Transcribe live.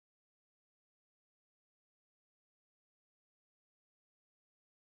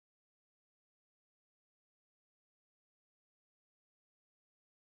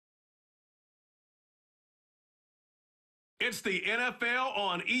It's the NFL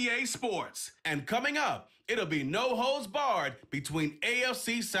on EA Sports. And coming up, it'll be no holds barred between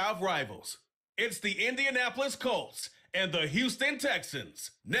AFC South rivals. It's the Indianapolis Colts and the Houston Texans.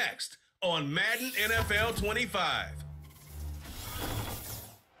 Next on Madden NFL 25.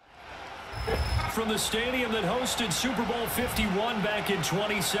 From the stadium that hosted Super Bowl 51 back in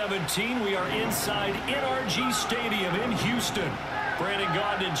 2017, we are inside NRG Stadium in Houston. Brandon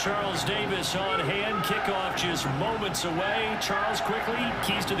Gaudin and Charles Davis on hand. Kickoff just moments away. Charles, quickly,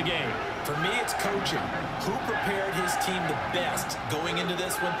 keys to the game. For me, it's coaching. Who prepared his team the best going into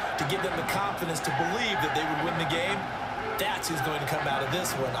this one to give them the confidence to believe that they would win the game? That's who's going to come out of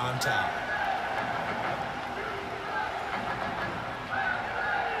this one on top.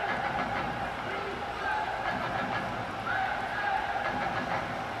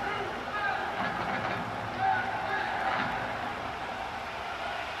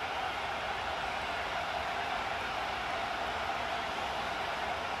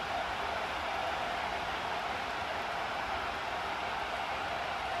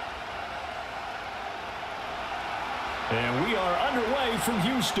 And we are underway from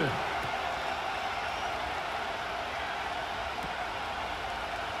Houston.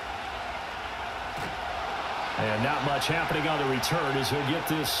 And not much happening on the return as he'll get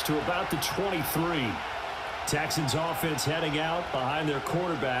this to about the 23. Texans offense heading out behind their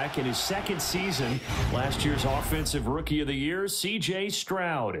quarterback in his second season. Last year's Offensive Rookie of the Year, C.J.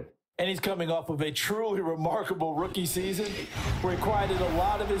 Stroud. And he's coming off of a truly remarkable rookie season where he quieted a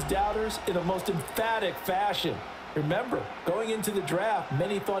lot of his doubters in a most emphatic fashion. Remember, going into the draft,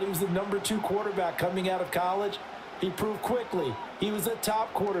 many thought he was the number 2 quarterback coming out of college. He proved quickly he was a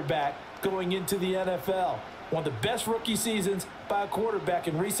top quarterback going into the NFL. One of the best rookie seasons by a quarterback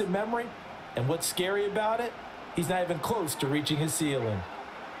in recent memory. And what's scary about it? He's not even close to reaching his ceiling.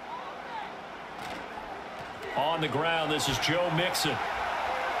 On the ground, this is Joe Mixon.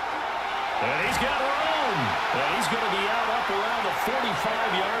 And he's got room. And he's going to be out up around the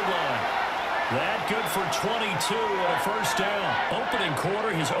 45-yard line. That good for 22 and a first down. Opening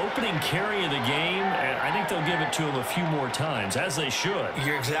quarter, his opening carry of the game, and I think they'll give it to him a few more times, as they should.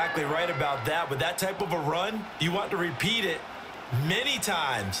 You're exactly right about that. With that type of a run, you want to repeat it many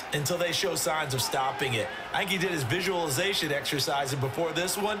times until they show signs of stopping it. I think he did his visualization exercise before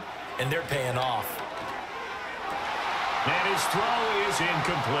this one, and they're paying off. And his throw is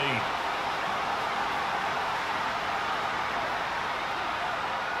incomplete.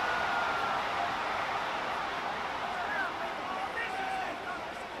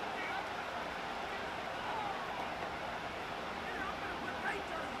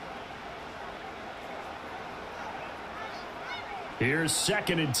 Here's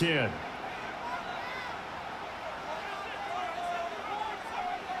 2nd and 10.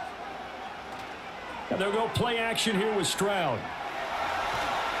 And they'll go play action here with Stroud.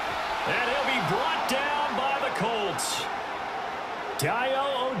 And he'll be brought down by the Colts.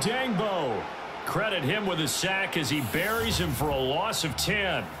 Dayo Odangbo. Credit him with a sack as he buries him for a loss of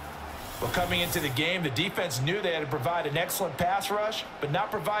 10. Well, coming into the game, the defense knew they had to provide an excellent pass rush, but not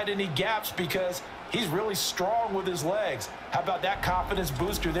provide any gaps because he's really strong with his legs. How about that confidence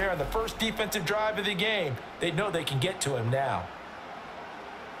booster there on the first defensive drive of the game? They know they can get to him now.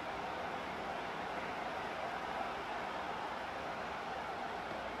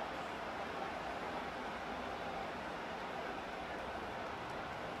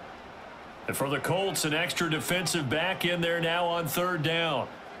 And for the Colts, an extra defensive back in there now on 3rd down.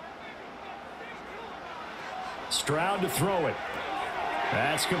 Stroud to throw it.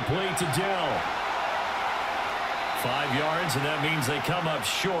 That's complete to Dell. 5 yards, and that means they come up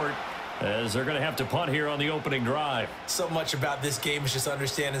short as they're going to have to punt here on the opening drive. So much about this game is just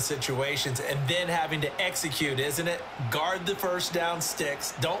understanding situations and then having to execute, isn't it? Guard the first down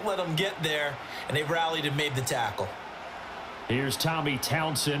sticks. Don't let them get there, and they rallied and made the tackle. Here's Tommy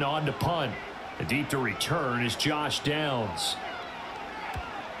Townsend on to punt. The deep to return is Josh Downs.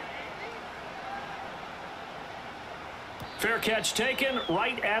 Fair catch taken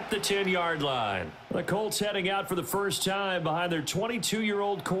right at the 10-yard line. The Colts heading out for the first time behind their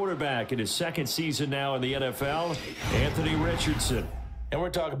 22-year-old quarterback in his 2nd season now in the NFL, Anthony Richardson. And we're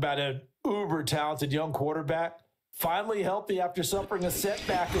talking about an uber-talented young quarterback. Finally healthy after suffering a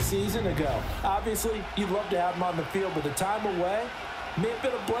setback a season ago. Obviously, you'd love to have him on the field, but the time away may have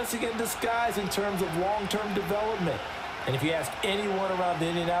been a blessing in disguise in terms of long-term development. And if you ask anyone around the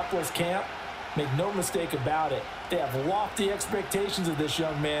Indianapolis camp, make no mistake about it, they have lofty expectations of this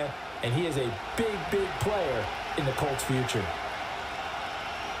young man, and he is a big, big player in the Colts' future.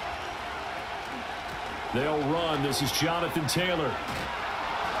 They'll run. This is Jonathan Taylor.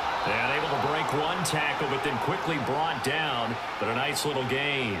 And able to break one tackle, but then quickly brought down. But a nice little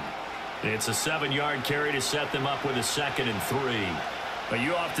gain. It's a 7-yard carry to set them up with a 2nd and 3. But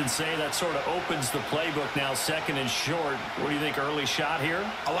you often say that sort of opens the playbook now, 2nd and short. What do you think, early shot here?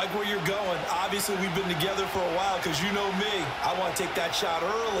 I like where you're going. Obviously, we've been together for a while because you know me. I want to take that shot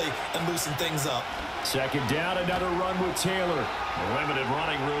early and loosen things up. 2nd down, another run with Taylor. Limited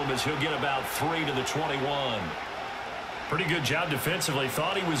running room as he'll get about 3 to the 21. Pretty good job defensively.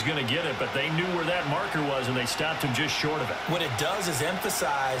 Thought he was going to get it, but they knew where that marker was, and they stopped him just short of it. What it does is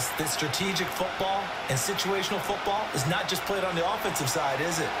emphasize that strategic football and situational football is not just played on the offensive side,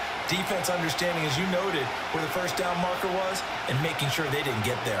 is it? Defense understanding, as you noted, where the first down marker was and making sure they didn't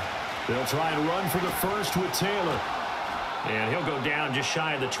get there. They'll try and run for the first with Taylor. And he'll go down just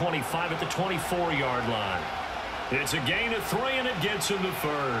shy of the 25 at the 24-yard line. It's a gain of 3, and it gets him the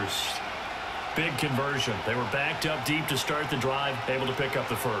first. Big conversion. They were backed up deep to start the drive, able to pick up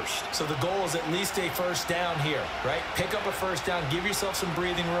the first. So the goal is at least a first down here, right? Pick up a first down, give yourself some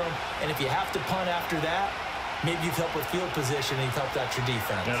breathing room, and if you have to punt after that, maybe you've helped with field position and you've helped out your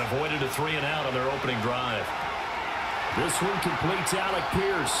defense. And avoided a 3-and-out on their opening drive. This one completes Alec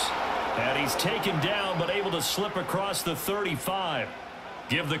Pierce. And he's taken down but able to slip across the 35.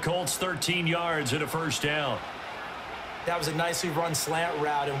 Give the Colts 13 yards and a first down. That was a nicely run slant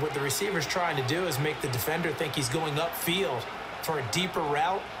route, and what the receiver's trying to do is make the defender think he's going upfield for a deeper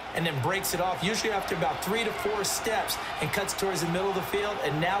route and then breaks it off, usually after about 3 to 4 steps, and cuts towards the middle of the field.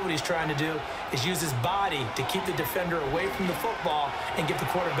 And now what he's trying to do is use his body to keep the defender away from the football and give the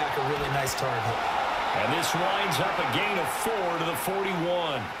quarterback a really nice target. And this winds up a gain of 4 to the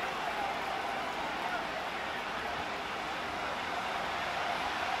 41.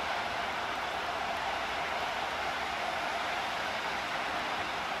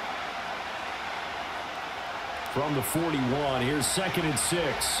 From the 41, here's 2nd and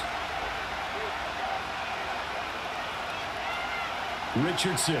 6.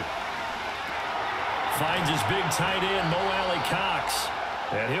 Richardson finds his big tight end, Mo Alley-Cox.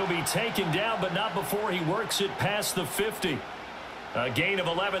 And he'll be taken down, but not before he works it past the 50. A gain of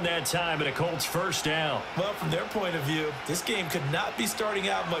 11 that time, and a Colts first down. Well, from their point of view, this game could not be starting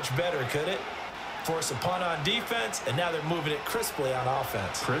out much better, could it? Force a punt on defense, and now they're moving it crisply on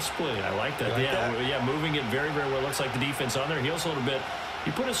offense. Crisply, I like that. Yeah, moving it very, very well. Looks like the defense on their heels a little bit.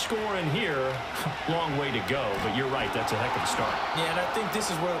 You put a score in here, long way to go, but you're right, that's a heck of a start. Yeah, and I think this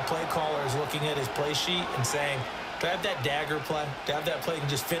is where the play caller is looking at his play sheet and saying, do I have that dagger play? Do I have that play and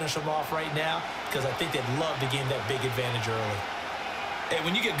just finish them off right now? Because I think they'd love to gain that big advantage early. Hey,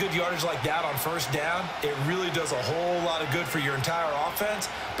 when you get good yardage like that on first down, it really does a whole lot of good for your entire offense.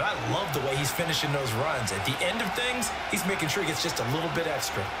 But I love the way he's finishing those runs. At the end of things, he's making sure he gets just a little bit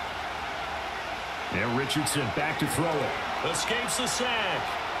extra. Yeah, Richardson back to throw it. Escapes the sack.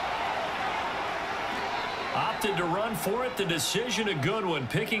 Opted to run for it. The decision a good one.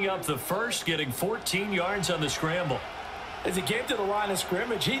 Picking up the first, getting 14 yards on the scramble. As he came to the line of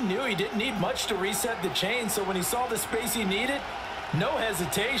scrimmage, he knew he didn't need much to reset the chain. So when he saw the space he needed, no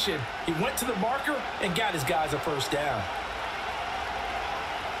hesitation. He went to the marker and got his guys a first down.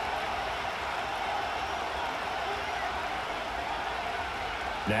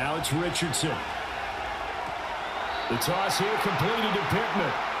 Now it's Richardson. The toss here completed to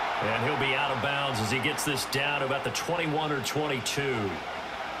Pittman. And he'll be out of bounds as he gets this down to about the 21 or 22.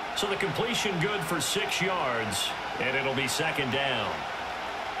 So the completion good for 6 yards, and it'll be 2nd down.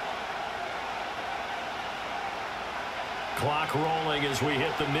 Clock rolling as we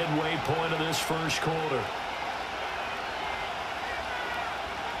hit the midway point of this first quarter.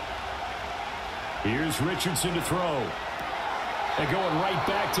 Here's Richardson to throw. And going right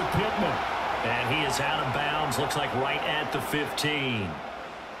back to Pittman. And he is out of bounds, looks like right at the 15.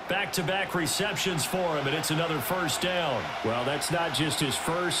 Back-to-back receptions for him, and it's another first down. Well, that's not just his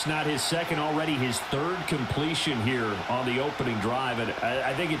first, not his second, already his 3rd completion here on the opening drive. And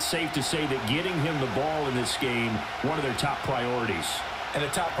I think it's safe to say that getting him the ball in this game, one of their top priorities. And the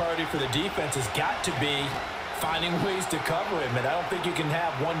top priority for the defense has got to be finding ways to cover him. And I don't think you can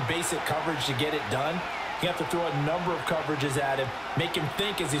have one basic coverage to get it done. You have to throw a number of coverages at him, make him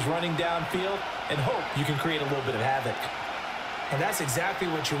think as he's running downfield, and hope you can create a little bit of havoc. And that's exactly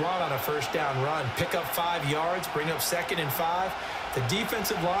what you want on a first down run. Pick up 5 yards, bring up 2nd and 5. The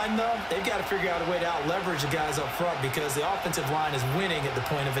defensive line, though, they've got to figure out a way to out-leverage the guys up front because the offensive line is winning at the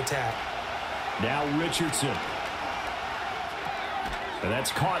point of attack. Now Richardson. And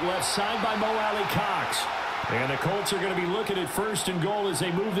that's caught left side by Mo Alley-Cox. And the Colts are going to be looking at 1st and goal as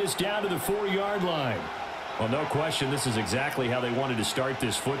they move this down to the 4-yard line. Well, no question, this is exactly how they wanted to start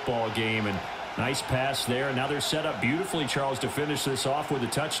this football game. And Nice pass there. And now they're set up beautifully, Charles, to finish this off with a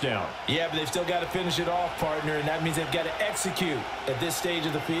touchdown. Yeah, but they've still got to finish it off, partner, and that means they've got to execute at this stage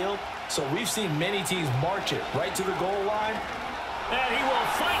of the field. So we've seen many teams march it right to the goal line. And he will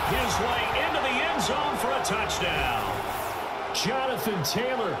fight his way into the end zone for a touchdown. Jonathan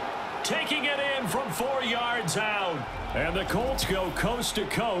Taylor taking it in from 4 yards out. And the Colts go coast to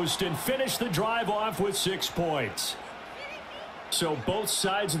coast and finish the drive off with 6 points. So both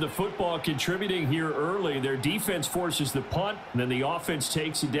sides of the football contributing here early. Their defense forces the punt, and then the offense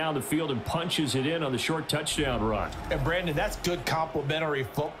takes it down the field and punches it in on the short touchdown run. And, Brandon, that's good complementary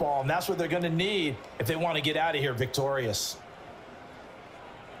football, and that's what they're going to need if they want to get out of here victorious.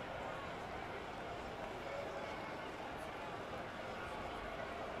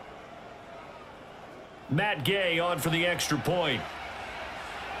 Matt Gay on for the extra point.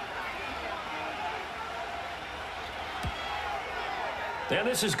 And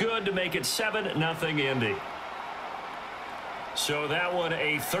this is good to make it 7-0 Indy. So that one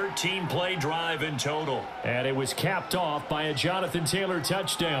a 13-play drive in total. And it was capped off by a Jonathan Taylor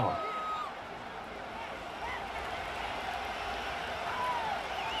touchdown.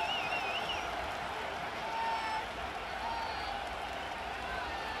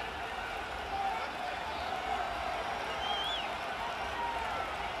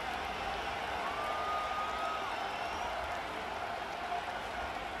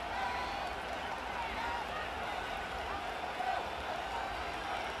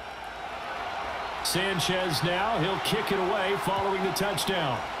 Sanchez now, he'll kick it away following the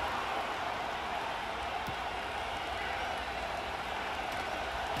touchdown.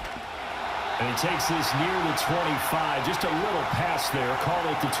 And he takes this near the 25. Just a little pass there. Call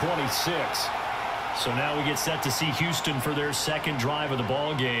it the 26. So now we get set to see Houston for their second drive of the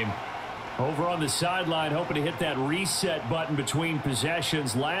ball game. Over on the sideline, hoping to hit that reset button between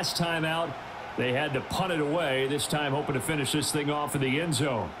possessions. Last time out, they had to punt it away. This time hoping to finish this thing off in the end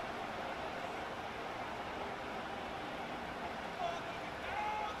zone.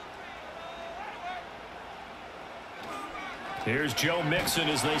 Here's Joe Mixon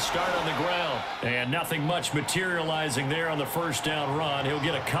as they start on the ground. And nothing much materializing there on the first down run. He'll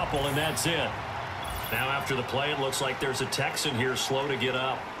get a couple, and that's it. Now after the play, it looks like there's a Texan here slow to get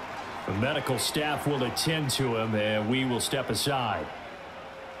up. The medical staff will attend to him, and we will step aside.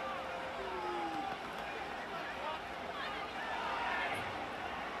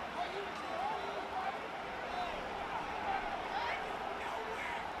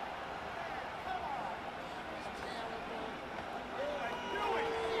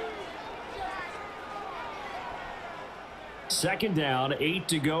 Second down, 8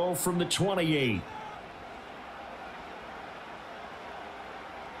 to go from the 28.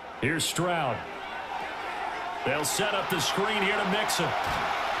 Here's Stroud. They'll set up the screen here to Mixon.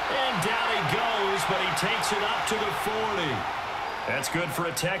 And down he goes, but he takes it up to the 40. That's good for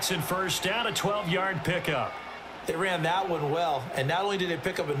a Texan first down, a 12-yard pickup. They ran that one well, and not only did they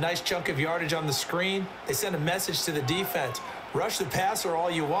pick up a nice chunk of yardage on the screen, they sent a message to the defense. Rush the passer all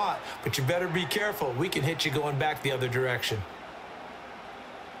you want, but you better be careful. We can hit you going back the other direction.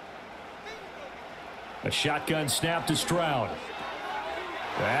 A shotgun snap to Stroud.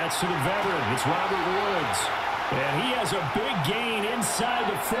 That's to the veteran. It's Robert Woods. And he has a big gain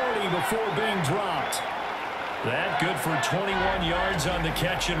inside the 40 before being dropped. That good for 21 yards on the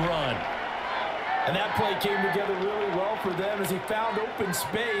catch and run. And that play came together really well for them as he found open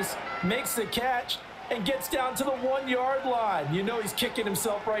space, makes the catch, and gets down to the 1-yard line. You know he's kicking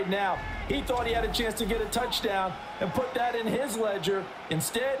himself right now. He thought he had a chance to get a touchdown and put that in his ledger.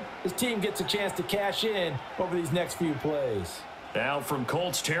 Instead, his team gets a chance to cash in over these next few plays. Now from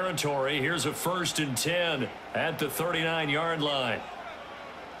Colts territory, here's a 1st and 10 at the 39-yard line.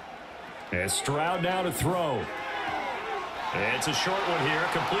 And Stroud now to throw. It's a short one here,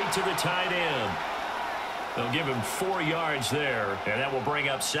 complete to the tight end. They'll give him 4 yards there, and that will bring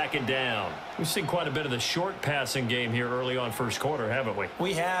up second down. We've seen quite a bit of the short passing game here early on first quarter, haven't we?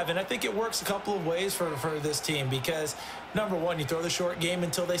 We have, and I think it works a couple of ways for this team because, number one, you throw the short game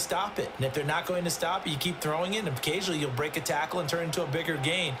until they stop it. And if they're not going to stop it, you keep throwing it, and occasionally you'll break a tackle and turn it into a bigger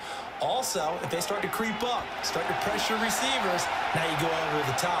gain. Also, if they start to creep up, start to pressure receivers, now you go over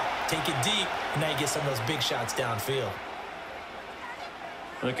the top, take it deep, and now you get some of those big shots downfield.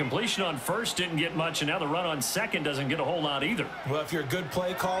 The completion on first didn't get much, and now the run on second doesn't get a whole lot either. Well, if you're a good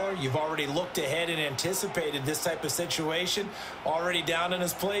play caller, you've already looked ahead and anticipated this type of situation. Already down in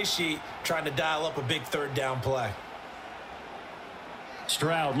his play sheet, trying to dial up a big third down play.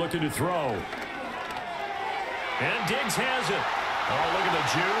 Stroud looking to throw. And Diggs has it. Oh, look at the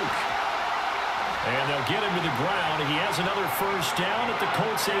juke. And they'll get him to the ground. He has another first down at the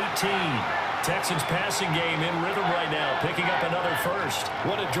Colts 18. Texans passing game in rhythm right now, picking up another first.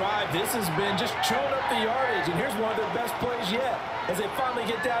 What a drive this has been, just chewing up the yardage, and here's one of their best plays yet as they finally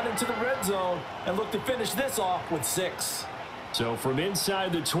get down into the red zone and look to finish this off with 6. So from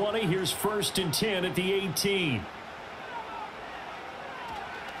inside the 20, here's 1st and 10 at the 18.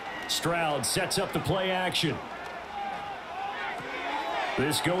 Stroud sets up the play action.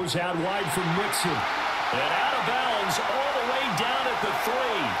 This goes out wide for Mixon. And out of bounds all the way down at the 3.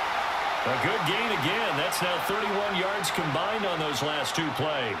 A good gain again. That's now 31 yards combined on those last 2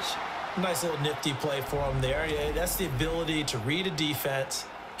 plays. Nice little nifty play for him there. Yeah, that's the ability to read a defense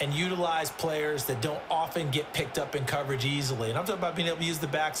and utilize players that don't often get picked up in coverage easily. And I'm talking about being able to use the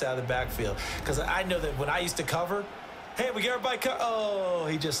backs out of the backfield. Because I know that when I used to cover, hey, we get everybody oh,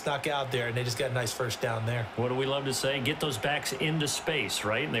 he just snuck out there, and they just got a nice first down there. What do we love to say? Get those backs into space,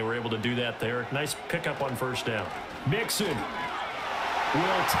 right? And they were able to do that there. Nice pickup on 1st down. Mixon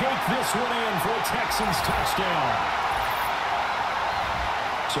will take this one in for a Texans touchdown.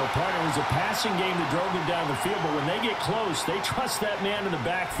 So, partner, it was a passing game that drove them down the field, but when they get close, they trust that man in the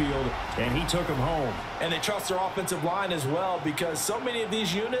backfield, and he took them home. And they trust their offensive line as well, because so many of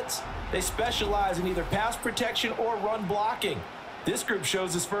these units, they specialize in either pass protection or run blocking. This group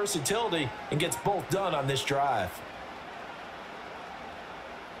shows its versatility and gets both done on this drive.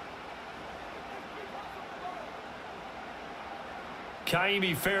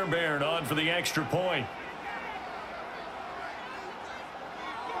 Kaimi Fairbairn on for the extra point.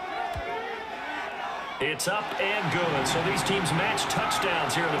 It's up and good. So these teams match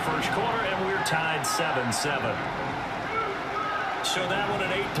touchdowns here in the first quarter, and we're tied 7-7. So that one,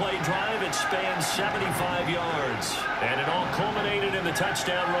 an 8-play drive. It spans 75 yards. And it all culminated in the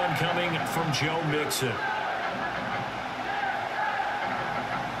touchdown run coming from Joe Mixon.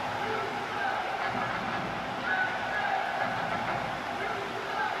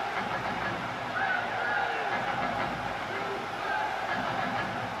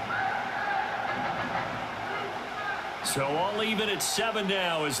 So all even at 7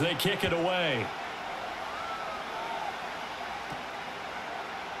 now as they kick it away.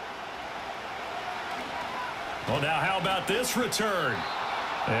 Well, now how about this return?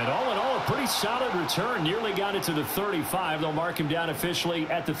 And all in all, a pretty solid return. Nearly got it to the 35. They'll mark him down officially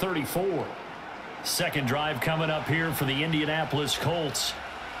at the 34. Second drive coming up here for the Indianapolis Colts.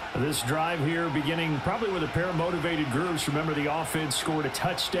 This drive here beginning probably with a pair of motivated groups. Remember, the offense scored a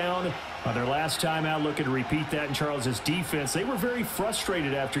touchdown on their last time out, looking to repeat that in Charles's defense. They were very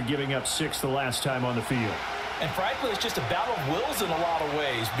frustrated after giving up 6 the last time on the field. And frankly, it's just a battle of wills in a lot of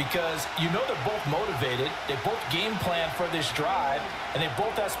ways, because you know they're both motivated, they both game plan for this drive, and they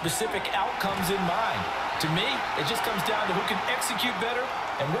both have specific outcomes in mind. To me, it just comes down to who can execute better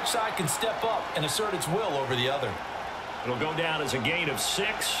and which side can step up and assert its will over the other. It'll go down as a gain of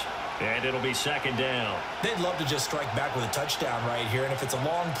 6, and it'll be 2nd down. They'd love to just strike back with a touchdown right here, and if it's a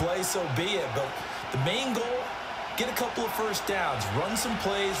long play, so be it. But the main goal, get a couple of first downs, run some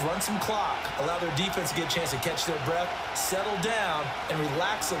plays, run some clock, allow their defense to get a chance to catch their breath, settle down, and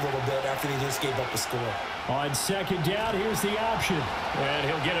relax a little bit after they just gave up a score. On 2nd down, here's the option. And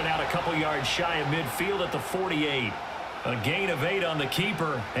he'll get it out a couple yards shy of midfield at the 48. A gain of 8 on the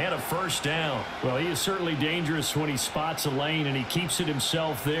keeper and a first down. Well, he is certainly dangerous when he spots a lane, and he keeps it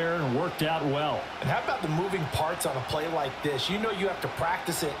himself there and worked out well. And how about the moving parts on a play like this? You know you have to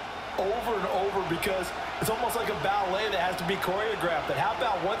practice it over and over because it's almost like a ballet that has to be choreographed. But how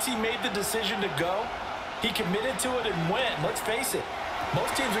about once he made the decision to go, he committed to it and went. And let's face it,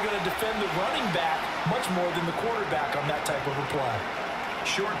 most teams are going to defend the running back much more than the quarterback on that type of a play.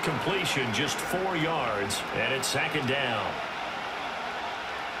 Short completion, just 4 yards, and it's 2nd down.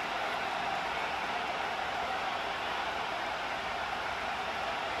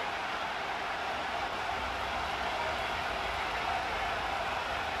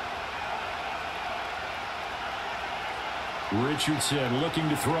 Richardson looking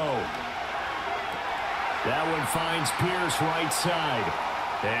to throw. That one finds Pierce right side.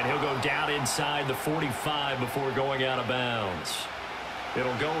 And he'll go down inside the 45 before going out of bounds.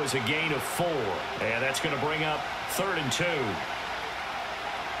 It'll go as a gain of 4. And that's going to bring up 3rd and 2.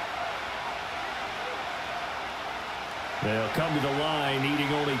 They'll come to the line, needing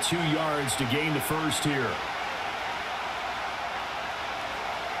only 2 yards to gain the first here.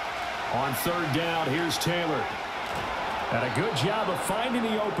 On 3rd down, here's Taylor. And a good job of finding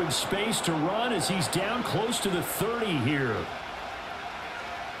the open space to run as he's down close to the 30 here.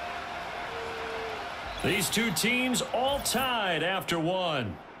 These two teams all tied after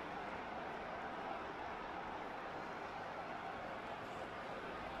 1.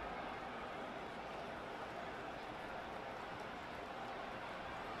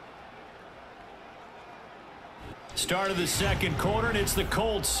 Start of the second quarter, and it's the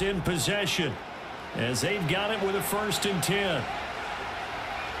Colts in possession as they've got it with a 1st and 10.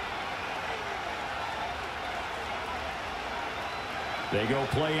 They go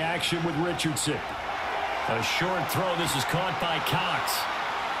play action with Richardson. A short throw. This is caught by Cox.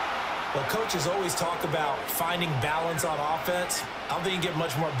 Well, coaches always talk about finding balance on offense. I don't think you get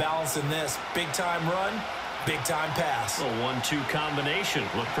much more balance than this. Big-time run, big-time pass. A 1-2 combination.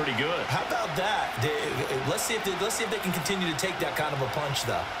 Looked pretty good. How about that? Let's see if they can continue to take that kind of a punch,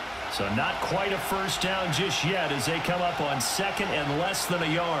 though. So not quite a first down just yet as they come up on 2nd and less than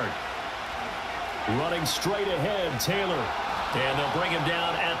a yard. Running straight ahead, Taylor. And they'll bring him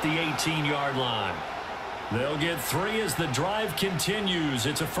down at the 18-yard line. They'll get 3 as the drive continues.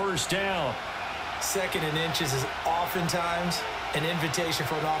 It's a first down. 2nd and inches is oftentimes an invitation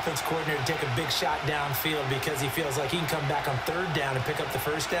for an offense coordinator to take a big shot downfield because he feels like he can come back on 3rd down and pick up the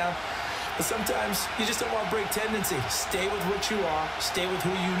first down. But sometimes you just don't want to break tendency. Stay with what you are, stay with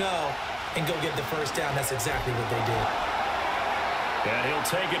who you know, and go get the first down. That's exactly what they did. And he'll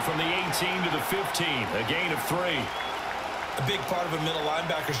take it from the 18 to the 15, a gain of 3. A big part of a middle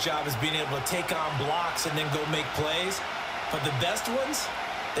linebacker's job is being able to take on blocks and then go make plays. But the best ones,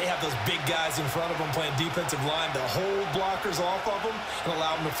 they have those big guys in front of them playing defensive line to hold blockers off of them and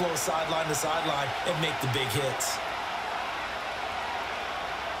allow them to flow sideline to sideline and make the big hits.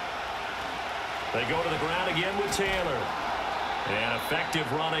 They go to the ground again with Taylor. And effective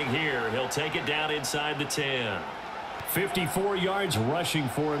running here. He'll take it down inside the 10. 54 yards rushing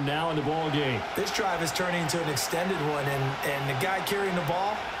for him now in the ball game. This drive is turning into an extended one, and the guy carrying the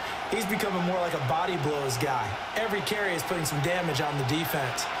ball, he's becoming more like a body blows guy. Every carry is putting some damage on the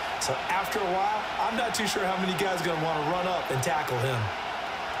defense. So after a while, I'm not too sure how many guys are going to want to run up and tackle him.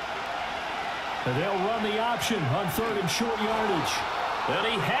 And they'll run the option on 3rd and short yardage. And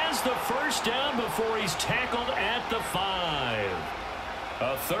he has the first down before he's tackled at the 5.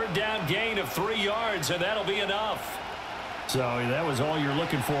 A 3rd down gain of 3 yards, and that'll be enough. So that was all you're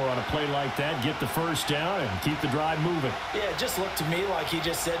looking for on a play like that. Get the first down and keep the drive moving. Yeah, it just looked to me like he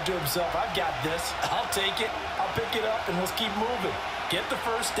just said to himself, I've got this. I'll take it. I'll pick it up, and let's keep moving. Get the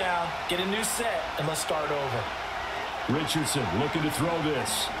first down, get a new set, and let's start over. Richardson looking to throw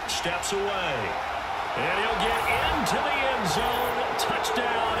this. Steps away. And he'll get into the end zone.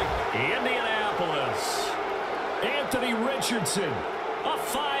 Touchdown, Indianapolis. Anthony Richardson. A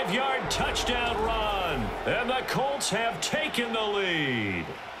 5-yard touchdown run. And the Colts have taken the lead.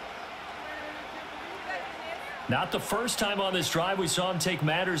 Not the first time on this drive we saw him take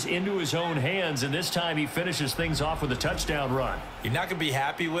matters into his own hands, and this time he finishes things off with a touchdown run. You're not going to be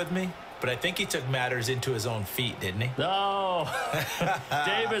happy with me, but I think he took matters into his own feet, didn't he? Oh,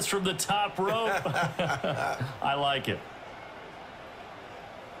 Davis from the top rope. I like it.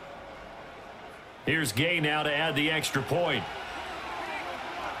 Here's Gay now to add the extra point.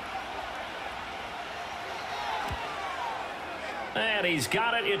 And he's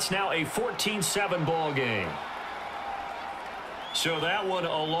got it. It's now a 14-7 ball game. So that one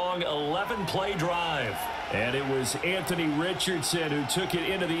a long 11-play drive. And it was Anthony Richardson who took it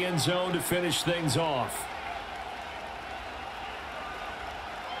into the end zone to finish things off.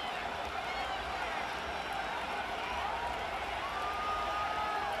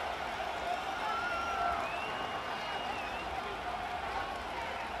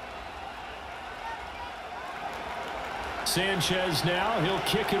 Sanchez now, he'll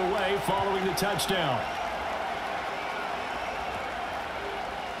kick it away following the touchdown.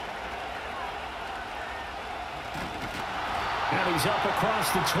 And he's up across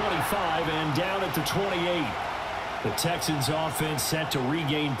the 25 and down at the 28. The Texans offense set to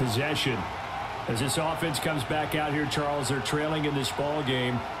regain possession. As this offense comes back out here, Charles, they're trailing in this ball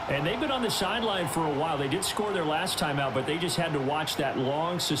game. And they've been on the sideline for a while. They did score their last time out, but they just had to watch that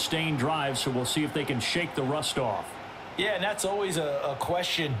long, sustained drive, so we'll see if they can shake the rust off. Yeah, and that's always a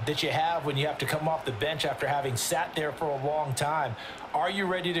question that you have when you have to come off the bench after having sat there for a long time. Are you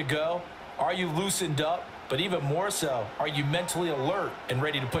ready to go? Are you loosened up? But even more so, are you mentally alert and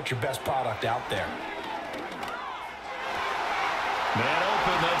ready to put your best product out there? Man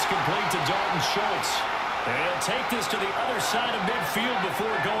open, that's complete to Dalton Schultz. And he'll take this to the other side of midfield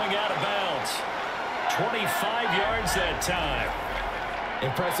before going out of bounds. 25 yards that time.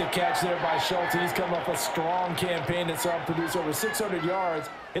 Impressive catch there by Schultz. He's come off a strong campaign that saw him produce over 600 yards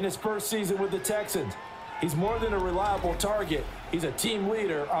in his first season with the Texans. He's more than a reliable target. He's a team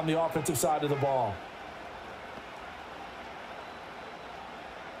leader on the offensive side of the ball.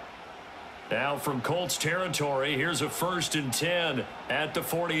 Now from Colts territory, here's a 1st and 10 at the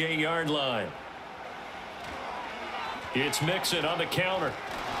 48-yard line. It's Mixon on the counter.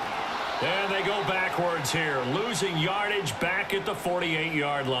 And they go backwards here, losing yardage back at the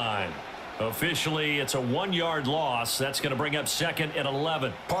 48-yard line. Officially, it's a 1-yard loss. That's going to bring up 2nd and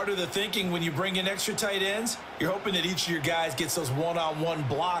 11. Part of the thinking when you bring in extra tight ends, you're hoping that each of your guys gets those one-on-one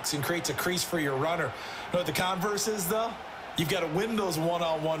blocks and creates a crease for your runner. You know what the converse is, though? You've got to win those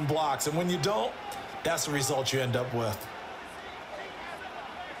one-on-one blocks, and when you don't, that's the result you end up with.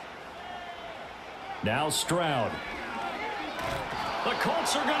 Now Stroud. The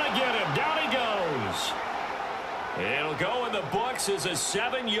Colts are going to get him. Down he goes. It'll go in the books as a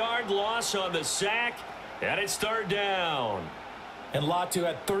 7-yard loss on the sack, and it's 3rd down. And Latu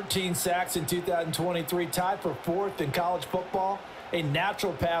had 13 sacks in 2023, tied for 4th in college football. A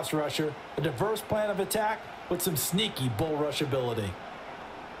natural pass rusher, a diverse plan of attack with some sneaky bull rush ability.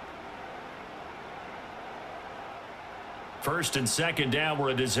 1st and 2nd down were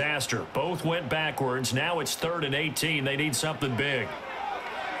a disaster. Both went backwards. Now it's 3rd and 18. They need something big.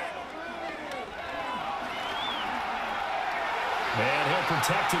 And he'll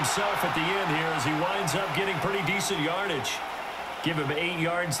protect himself at the end here as he winds up getting pretty decent yardage. Give him 8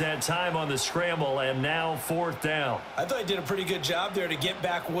 yards that time on the scramble, and now 4th down. I thought he did a pretty good job there to get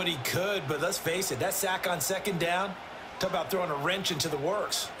back what he could, but let's face it, that sack on 2nd down, talk about throwing a wrench into the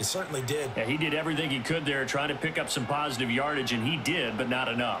works. It certainly did. Yeah, he did everything he could there trying to pick up some positive yardage, and he did, but not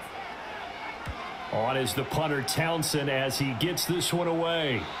enough. On is the punter Townsend as he gets this one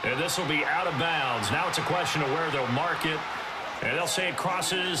away. And this will be out of bounds. Now it's a question of where they'll mark it. And they'll say it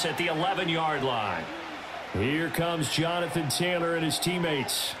crosses at the 11-yard line. Here comes Jonathan Taylor and his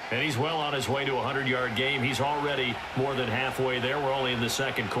teammates. And he's well on his way to a 100-yard game. He's already more than halfway there. We're only in the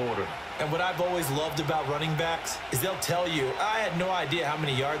 2nd quarter. And what I've always loved about running backs is they'll tell you, I had no idea how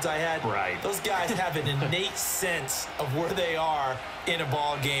many yards I had. Right. Those guys have an innate sense of where they are in a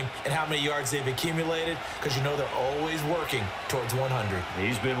ball game and how many yards they've accumulated because you know they're always working towards 100.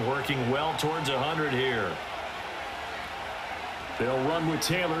 He's been working well towards 100 here. They'll run with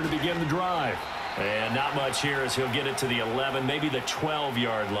Taylor to begin the drive. And not much here as he'll get it to the 11, maybe the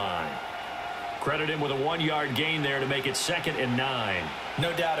 12-yard line. Credit him with a 1-yard gain there to make it 2nd and 9.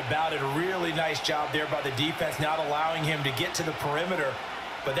 No doubt about it. A really nice job there by the defense, not allowing him to get to the perimeter.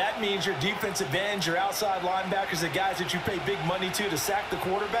 But that means your defensive ends, your outside linebackers, the guys that you pay big money to sack the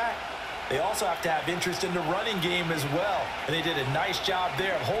quarterback, they also have to have interest in the running game as well. And they did a nice job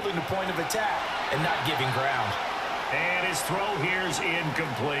there of holding the point of attack and not giving ground. And his throw here's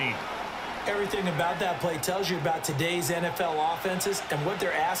incomplete. Everything about that play tells you about today's NFL offenses and what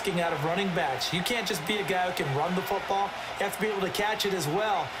they're asking out of running backs. You can't just be a guy who can run the football. You have to be able to catch it as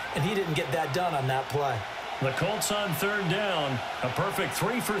well, and he didn't get that done on that play. The Colts on 3rd down. A perfect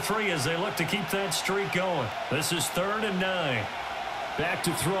 3 for 3 as they look to keep that streak going. This is 3rd and 9. Back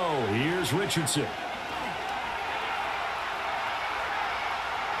to throw. Here's Richardson.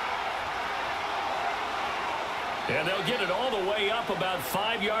 And they'll get it all the way up about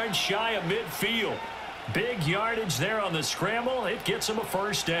 5 yards shy of midfield. Big yardage there on the scramble. It gets him a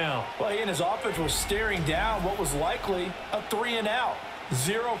 1st down. Well, he and his offense were staring down what was likely a 3-and-out.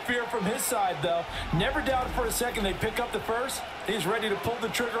 Zero fear from his side, though. Never doubted for a second they'd pick up the first. He's ready to pull the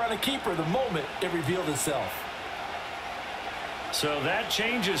trigger on a keeper the moment it revealed itself. So that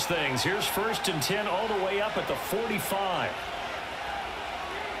changes things. Here's 1st and 10 all the way up at the 45.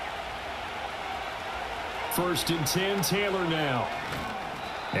 1st and 10, Taylor now.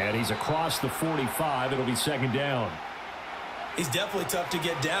 And he's across the 45. It'll be 2nd down. He's definitely tough to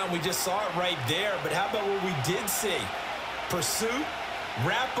get down. We just saw it right there. But how about what we did see? Pursuit,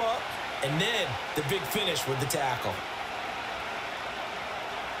 wrap up, and then the big finish with the tackle.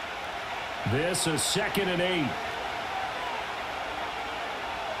 This is 2nd and 8.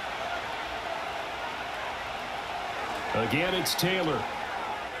 Again, it's Taylor.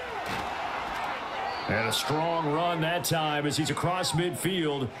 And a strong run that time as he's across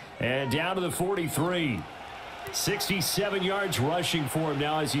midfield and down to the 43. 67 yards rushing for him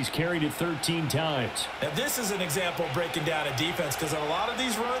now as he's carried it 13 times. Now, this is an example of breaking down a defense because on a lot of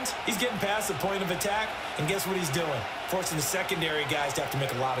these runs, he's getting past the point of attack, and guess what he's doing? Forcing the secondary guys to have to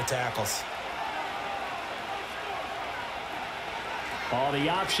make a lot of tackles. Oh, the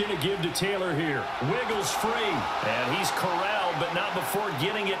option to give to Taylor here. Wiggles free. And he's corralled, but not before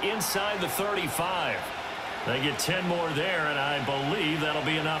getting it inside the 35. They get 10 more there, and I believe that'll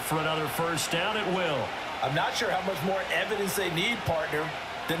be enough for another 1st down. It will. I'm not sure how much more evidence they need, partner,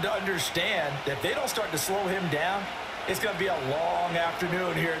 than to understand that if they don't start to slow him down, it's going to be a long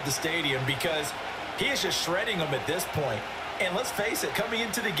afternoon here at the stadium because he is just shredding them at this point. And let's face it, coming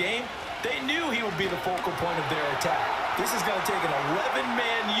into the game, they knew he would be the focal point of their attack. This is going to take an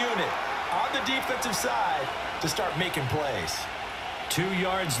 11-man unit on the defensive side to start making plays. 2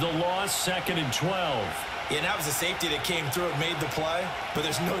 yards the loss, 2nd and 12. Yeah, and that was a safety that came through and made the play. But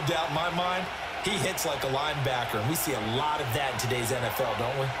there's no doubt in my mind, he hits like a linebacker. And we see a lot of that in today's NFL,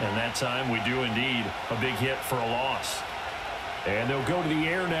 don't we? And that time we do indeed. A big hit for a loss. And they'll go to the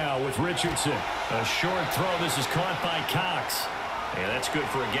air now with Richardson. A short throw. This is caught by Cox. And that's good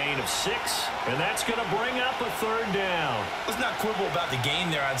for a gain of 6. And that's going to bring up a 3rd down. Let's not quibble about the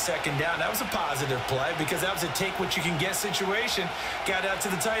gain there on 2nd down. That was a positive play because that was a take-what-you-can-get situation. Got out to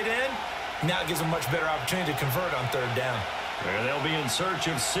the tight end. Now it gives them a much better opportunity to convert on 3rd down. And they'll be in search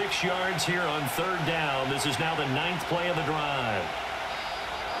of 6 yards here on 3rd down. This is now the 9th play of the drive.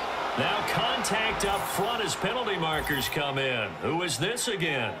 Now contact up front as penalty markers come in. Who is this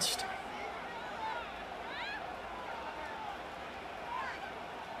against?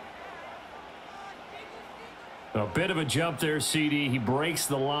 A bit of a jump there, CD. He breaks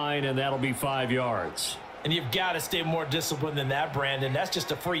the line, and that'll be 5 yards. And you've got to stay more disciplined than that, Brandon. That's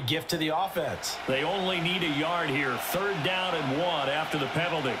just a free gift to the offense. They only need a yard here. 3rd down and 1 after the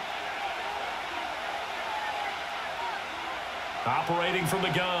penalty. Operating from the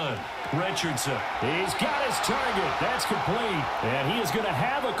gun, Richardson. He's got his target. That's complete. And he is going to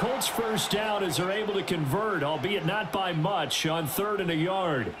have a Colts 1st down as they're able to convert, albeit not by much, on 3rd and a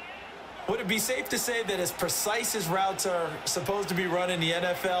yard. Would it be safe to say that as precise as routes are supposed to be run in the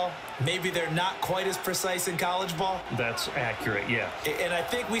NFL, maybe they're not quite as precise in college ball? That's accurate, yeah. And I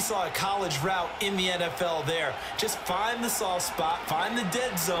think we saw a college route in the NFL there. Just find the soft spot, find the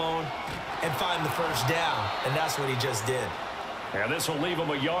dead zone, and find the 1st down. And that's what he just did. And this will leave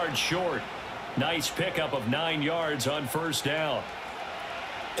him a yard short. Nice pickup of 9 yards on 1st down.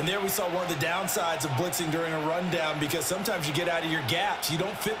 And there we saw one of the downsides of blitzing during a rundown because sometimes you get out of your gaps. You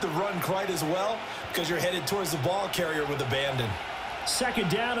don't fit the run quite as well because you're headed towards the ball carrier with abandon. 2nd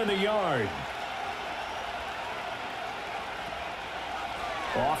down and a yard.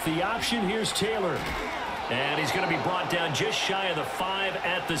 Off the option, here's Taylor. And he's going to be brought down just shy of the 5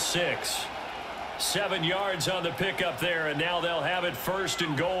 at the 6. 7 yards on the pickup there, and now they'll have it 1st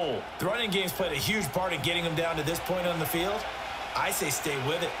and goal. The running game's played a huge part in getting them down to this point on the field. I say stay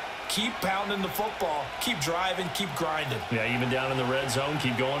with it. Keep pounding the football. Keep driving. Keep grinding. Yeah, even down in the red zone,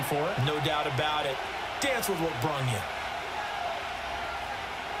 keep going for it. No doubt about it. Dance with what brung you.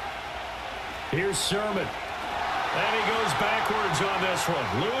 Here's Sermon. And he goes backwards on this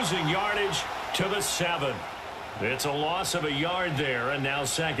one. Losing yardage to the 7. It's a loss of a yard there, and now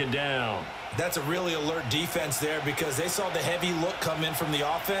 2nd down. That's a really alert defense there because they saw the heavy look come in from the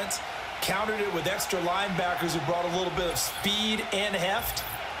offense, countered it with extra linebackers who brought a little bit of speed and heft,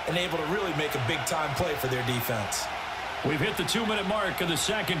 and able to really make a big-time play for their defense. We've hit the 2-minute mark of the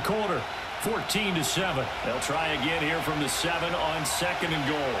 2nd quarter, 14-7. They'll try again here from the 7 on 2nd and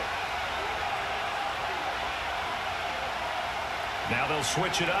goal. Now they'll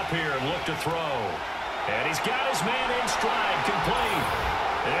switch it up here and look to throw. And he's got his man in stride, complete.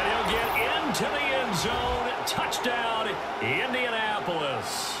 And he'll get into the end zone. Touchdown,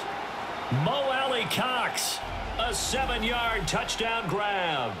 Indianapolis. Mo Alley Cox, a 7-yard touchdown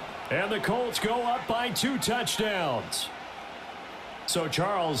grab. And the Colts go up by 2 touchdowns. So,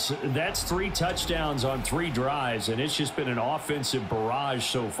 Charles, that's 3 touchdowns on 3 drives, and it's just been an offensive barrage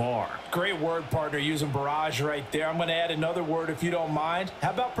so far. Great word, partner, using barrage right there. I'm going to add another word if you don't mind.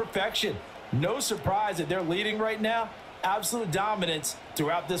 How about perfection? No surprise that they're leading right now. Absolute dominance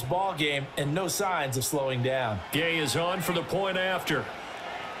throughout this ball game and no signs of slowing down. Gay is on for the point after.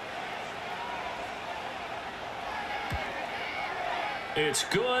 It's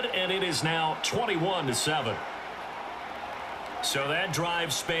good, and it is now 21-7. So that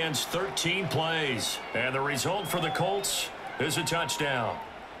drive spans 13 plays, and the result for the Colts is a touchdown.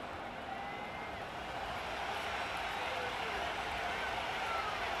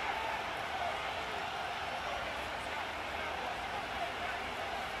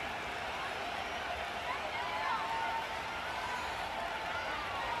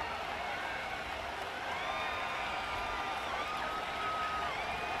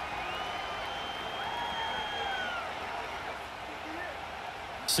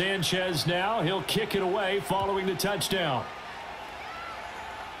 Sanchez now, he'll kick it away following the touchdown.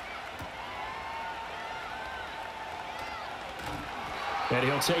 And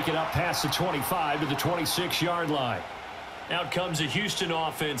he'll take it up past the 25 to the 26-yard line. Out comes the Houston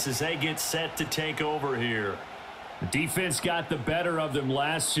offense as they get set to take over here. The defense got the better of them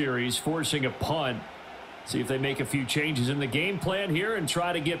last series, forcing a punt. See if they make a few changes in the game plan here and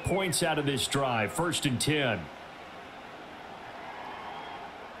try to get points out of this drive. 1st and 10.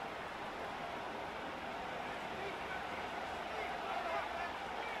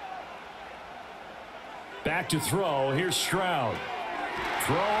 Back to throw. Here's Stroud.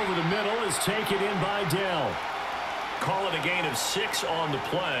 Throw over the middle is taken in by Dell. Call it a gain of 6 on the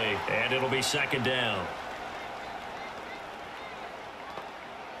play, and it'll be second down.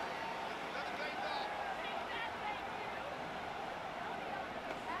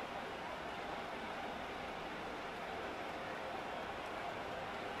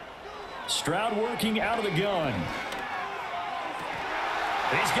 Stroud working out of the gun.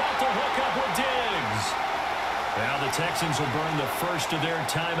 He's got the hook up with Diggs. Now the Texans will burn the first of their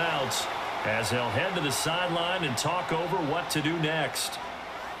timeouts as they'll head to the sideline and talk over what to do next.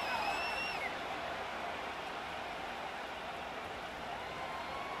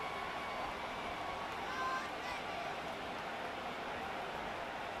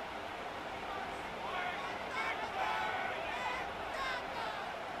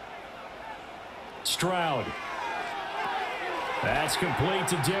 Stroud. That's complete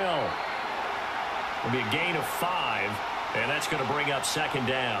to Dell. It'll be a gain of 5, and that's going to bring up second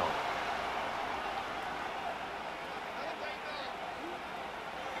down.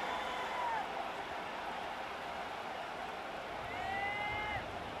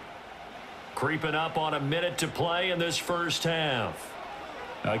 Creeping up on a minute to play in this first half.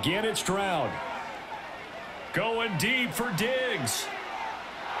 Again, it's Stroud. Going deep for Diggs.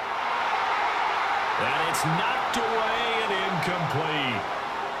 And it's knocked away and incomplete.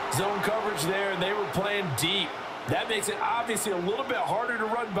 Zone coverage there, and they were playing deep. That makes it obviously a little bit harder to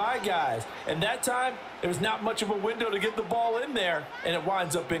run by guys. And that time, there was not much of a window to get the ball in there, and it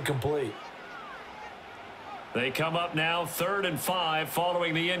winds up incomplete. They come up now 3rd and 5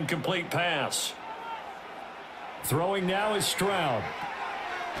 following the incomplete pass. Throwing now is Stroud.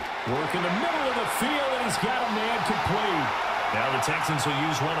 Work in the middle of the field, and he's got a man complete. Now the Texans will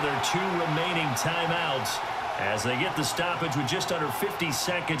use one of their 2 remaining timeouts as they get the stoppage with just under 50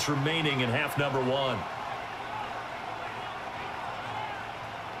 seconds remaining in half number 1.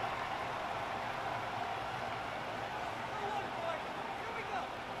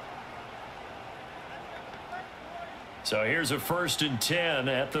 So here's a 1st and 10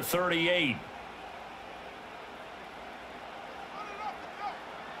 at the 38.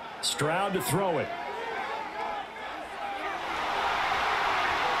 Stroud to throw it.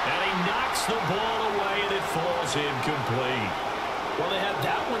 And he knocks the ball away, and it falls incomplete. Well, they had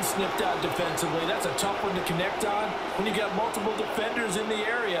that one snipped out defensively. That's a tough one to connect on when you got multiple defenders in the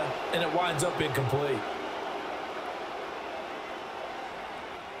area, and it winds up incomplete.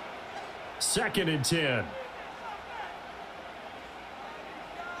 2nd and 10.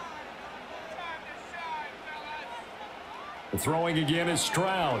 The throwing again is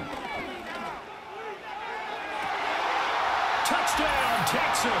Stroud. Touchdown,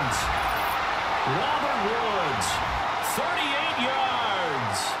 Texans. Robert Woods, 38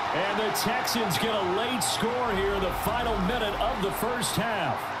 yards. And the Texans get a late score here in the final minute of the first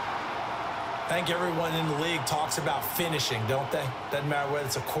half. I think everyone in the league talks about finishing, don't they? Doesn't matter whether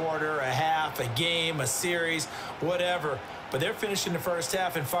it's a quarter, a half, a game, a series, whatever. But they're finishing the first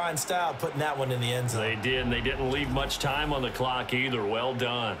half in fine style, putting that one in the end zone. They did, and they didn't leave much time on the clock either. Well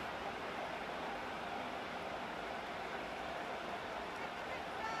done.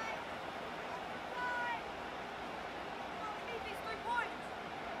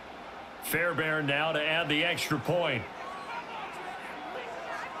 Fairbairn now to add the extra point.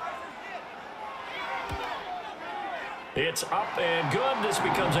 It's up and good. This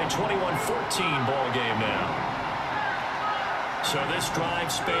becomes a 21-14 ball game now. So this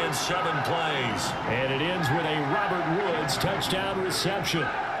drive spans 7 plays. And it ends with a Robert Woods touchdown reception.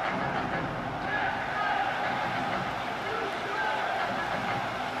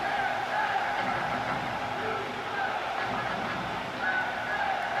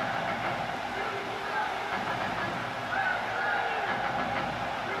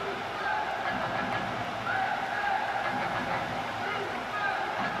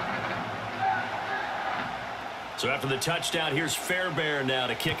 So after the touchdown, here's Fairbairn now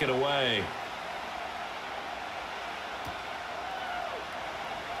to kick it away.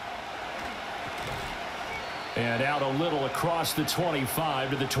 And out a little across the 25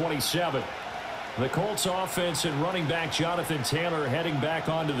 to the 27. The Colts offense and running back Jonathan Taylor heading back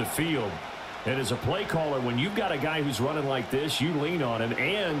onto the field. And as a play caller, when you've got a guy who's running like this, you lean on him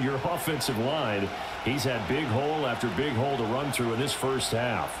and your offensive line. He's had big hole after big hole to run through in this first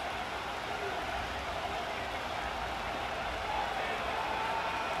half.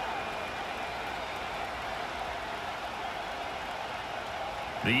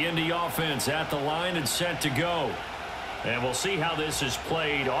 The Indy offense at the line and set to go. And we'll see how this is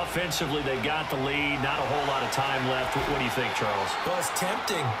played. Offensively, they got the lead. Not a whole lot of time left. What do you think, Charles? Well, it's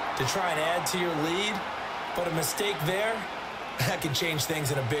tempting to try and add to your lead, but a mistake there That can change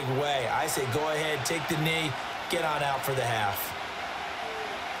things in a big way. I say go ahead, take the knee, get on out for the half.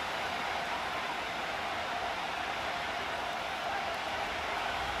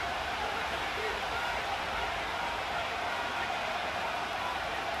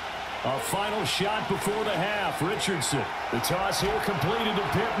 A final shot before the half. Richardson. The toss here completed to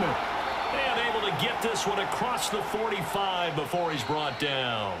Pittman. And able to get this one across the 45 before he's brought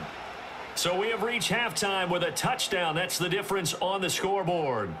down. So we have reached halftime with a touchdown. That's the difference on the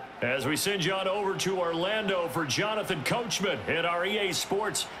scoreboard. As we send you on over to Orlando for Jonathan Coachman in our EA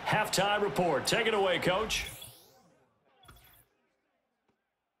Sports Halftime Report. Take it away, Coach.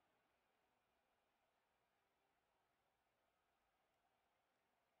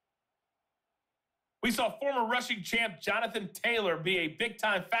 We saw former rushing champ Jonathan Taylor be a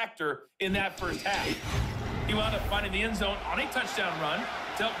big-time factor in that first half. He wound up finding the end zone on a touchdown run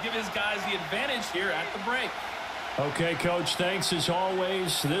to help give his guys the advantage here at the break. Okay, Coach, thanks as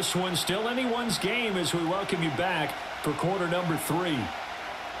always. This one's still anyone's game as we welcome you back for quarter number 3.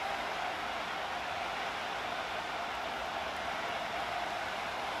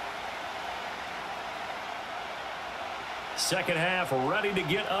 Second half ready to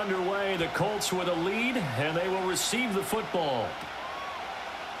get underway. The Colts with a lead, and they will receive the football.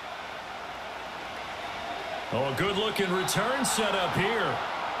 Oh, good-looking return set up here.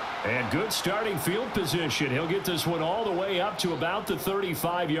 And good starting field position. He'll get this one all the way up to about the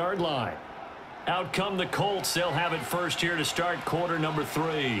 35-yard line. Out come the Colts. They'll have it first here to start quarter number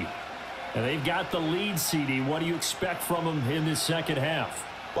 3. And they've got the lead, CD. What do you expect from them in this second half?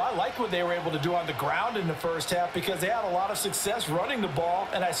 Well, I like what they were able to do on the ground in the first half because they had a lot of success running the ball,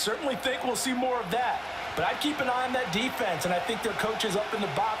 and I certainly think we'll see more of that. But I'd keep an eye on that defense, and I think their coaches up in the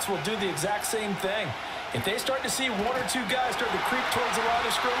box will do the exact same thing. If they start to see one or two guys start to creep towards the line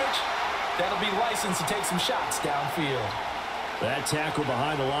of scrimmage, that'll be licensed to take some shots downfield. That tackle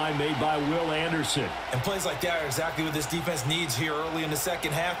behind the line made by Will Anderson. And plays like that are exactly what this defense needs here early in the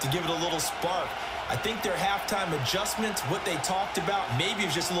second half to give it a little spark. I think their halftime adjustments, what they talked about, maybe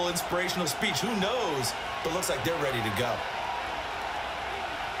it was just a little inspirational speech. Who knows? But looks like they're ready to go.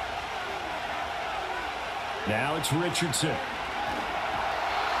 Now it's Richardson.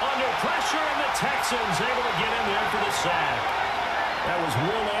 Under pressure, and the Texans able to get in there for the sack. That was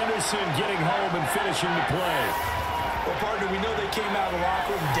Will Anderson getting home and finishing the play. Well, partner, we know they came out of the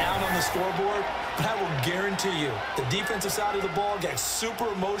locker room down on the scoreboard, but I will guarantee you the defensive side of the ball got super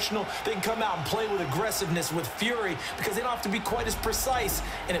emotional. They can come out and play with aggressiveness, with fury, because they don't have to be quite as precise,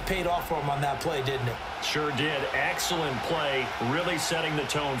 and it paid off for them on that play, didn't it? Sure did. Excellent play, really setting the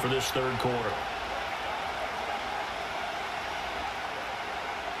tone for this third quarter.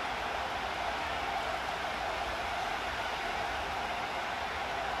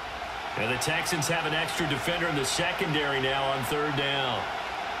 And the Texans have an extra defender in the secondary now on third down.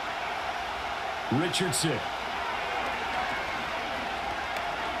 Richardson.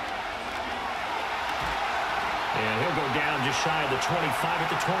 And he'll go down just shy of the 25 at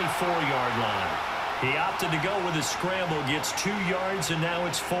the 24-yard line. He opted to go with his scramble, gets 2 yards, and now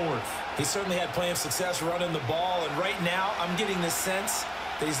it's 4th. He certainly had plenty of success running the ball, and right now I'm getting the sense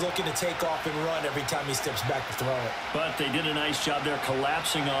that he's looking to take off and run every time he steps back to throw it. But they did a nice job there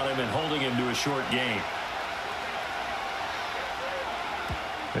collapsing on him and holding him to a short gain.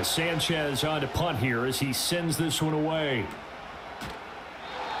 As Sanchez on to punt here as he sends this one away.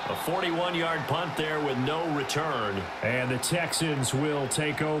 A 41-yard punt there with no return. And the Texans will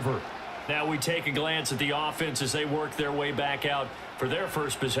take over. Now we take a glance at the offense as they work their way back out for their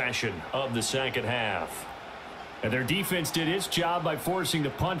first possession of the second half. And their defense did its job by forcing the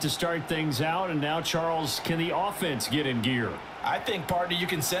punt to start things out. And now, Charles, can the offense get in gear? I think, partner, you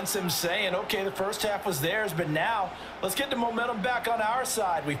can sense them saying, okay, the first half was theirs, but now let's get the momentum back on our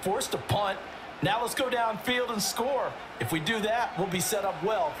side. We forced a punt. Now let's go downfield and score. If we do that, we'll be set up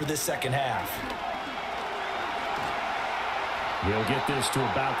well for this second half. He'll get this to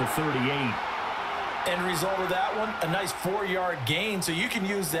about the 38. End result of that one, a nice 4-yard gain. So you can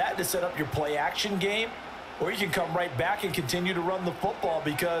use that to set up your play-action game, or you can come right back and continue to run the football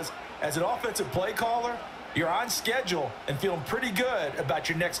because as an offensive play caller, you're on schedule and feeling pretty good about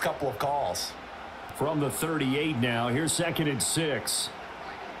your next couple of calls. From the 38 now, here's 2nd and 6.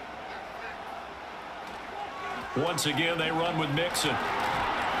 Once again, they run with Mixon.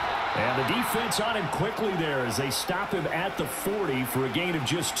 And the defense on him quickly there as they stop him at the 40 for a gain of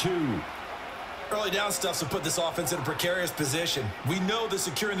just 2. Early down stuff will put this offense in a precarious position. We know that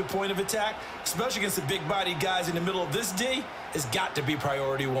securing the point of attack, especially against the big-bodied guys in the middle of this D, has got to be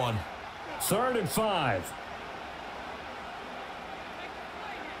priority 1. 3rd and 5.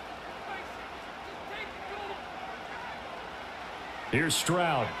 Here's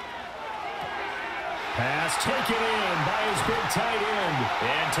Stroud. Pass taken in by his big tight end.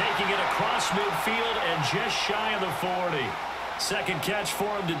 And taking it across midfield and just shy of the 40. Second catch for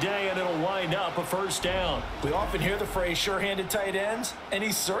him today, and it'll wind up a first down. We often hear the phrase sure-handed tight ends, and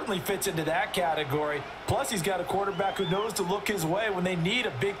he certainly fits into that category. Plus, he's got a quarterback who knows to look his way when they need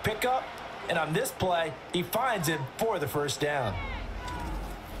a big pickup. And on this play, he finds him for the first down.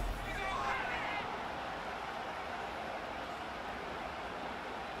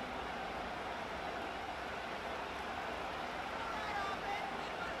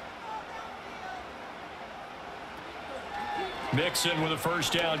 Mixon with a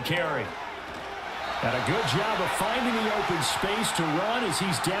first down carry. And a good job of finding the open space to run as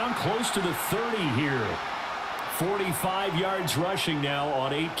he's down close to the 30 here. 45 yards rushing now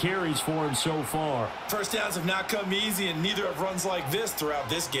on 8 carries for him so far. First downs have not come easy, and neither have runs like this throughout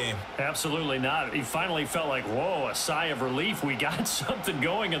this game. Absolutely not. He finally felt like, whoa, a sigh of relief. We got something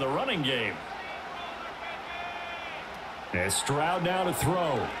going in the running game. And Stroud now to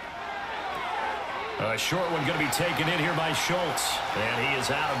throw. A short one going to be taken in here by Schultz. And he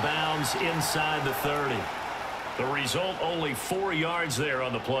is out of bounds inside the 30. The result, only 4 yards there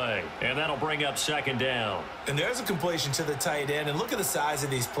on the play. And that'll bring up second down. And there's a completion to the tight end. And look at the size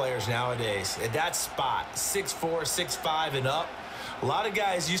of these players nowadays. At that spot, 6'4", 6'5", and up. A lot of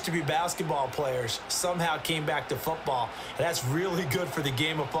guys used to be basketball players, somehow came back to football. And that's really good for the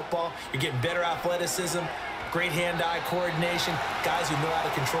game of football. You're getting better athleticism, great hand-eye coordination, guys who know how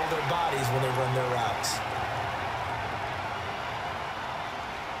to control their bodies when they run their routes.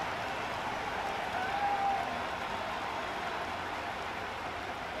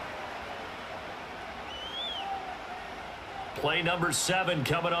 Play number 7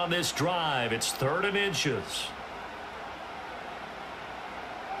 coming on this drive. It's 3rd and inches.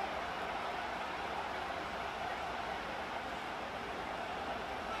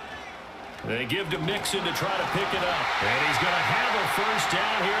 They give to Mixon to try to pick it up. And he's going to have a first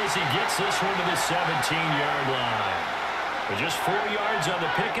down here as he gets this one to the 17-yard line. But just 4 yards on the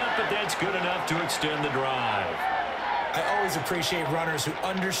pickup, but that's good enough to extend the drive. I always appreciate runners who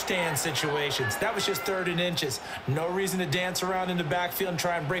understand situations. That was just 3rd and inches. No reason to dance around in the backfield and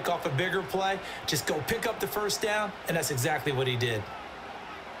try and break off a bigger play. Just go pick up the first down, and that's exactly what he did.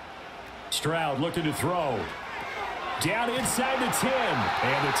 Stroud looking to throw. Down inside the 10.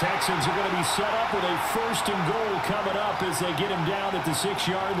 And the Texans are going to be set up with a 1st and goal coming up as they get him down at the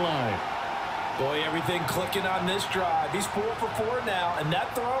 6-yard line. Boy, everything clicking on this drive. He's 4 for 4 now, and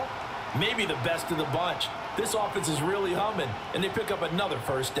that throw, maybe the best of the bunch. This offense is really humming, and they pick up another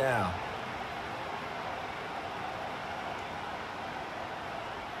first down.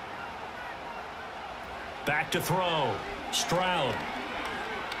 Back to throw. Stroud.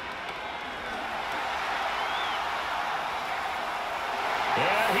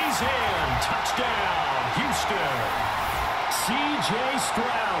 And he's in. Touchdown, Houston. C.J.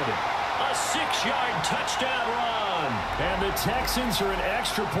 Stroud. A 6-yard touchdown run. And the Texans are an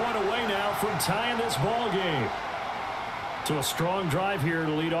extra point away now from tying this ball game. So a strong drive here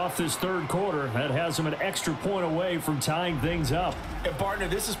to lead off this 3rd quarter. That has them an extra point away from tying things up. And, partner,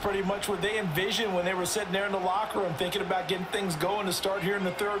 this is pretty much what they envisioned when they were sitting there in the locker room thinking about getting things going to start here in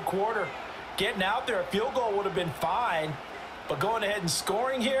the 3rd quarter. Getting out there, a field goal would have been fine. But going ahead and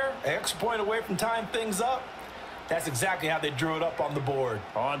scoring here, an extra point away from tying things up, that's exactly how they drew it up on the board.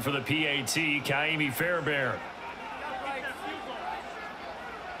 On for the PAT, Kaimi Fairbairn.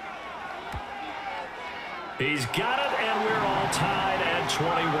 He's got it, and we're all tied at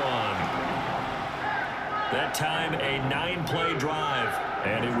 21. That time, a 9-play drive.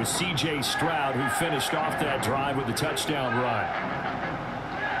 And it was C.J. Stroud who finished off that drive with the touchdown run.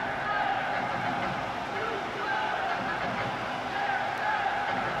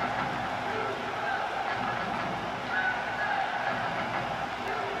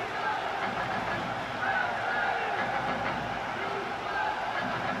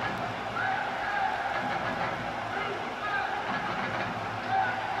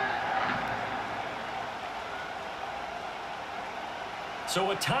 So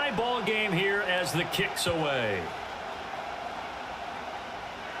a tie ball game here as the kick's away.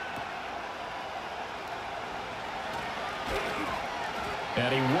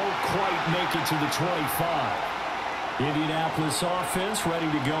 And he won't quite make it to the 25. Indianapolis offense ready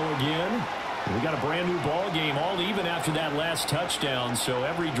to go again. We got a brand new ball game, all even after that last touchdown. So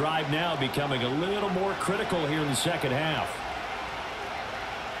every drive now becoming a little more critical here in the second half.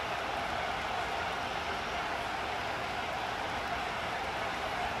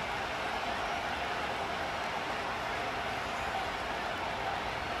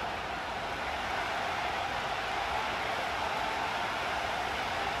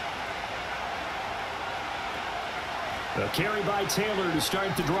 A carry by Taylor to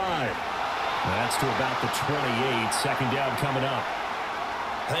start the drive. That's to about the 28. Second down coming up.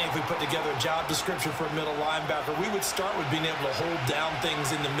 I think if we put together a job description for a middle linebacker, we would start with being able to hold down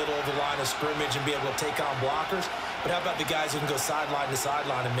things in the middle of the line of scrimmage and be able to take on blockers. But how about the guys who can go sideline to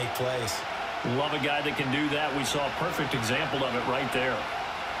sideline and make plays? Love a guy that can do that. We saw a perfect example of it right there.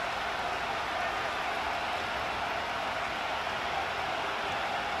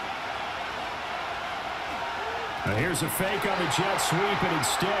 Now here's a fake on the jet sweep, and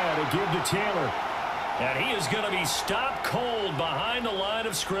instead a give to Taylor. And he is going to be stopped cold behind the line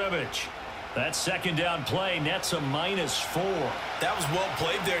of scrimmage. That second down play nets a -4. That was well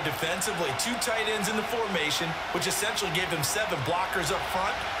played there defensively. 2 tight ends in the formation, which essentially gave them 7 blockers up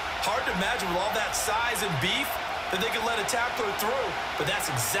front. Hard to imagine with all that size and beef that they could let a tackler through, but that's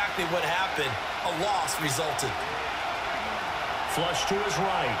exactly what happened. A loss resulted. Flush to his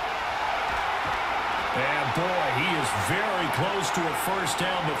right. And boy, he is very close to a first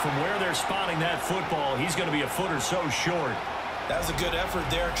down, but from where they're spotting that football, he's going to be a foot or so short. That was a good effort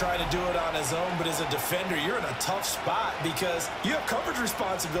there, trying to do it on his own, but as a defender, you're in a tough spot because you have coverage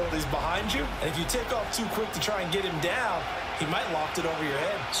responsibilities behind you, and if you take off too quick to try and get him down, he might loft it over your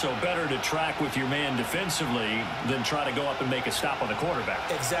head. So better to track with your man defensively than try to go up and make a stop on the quarterback.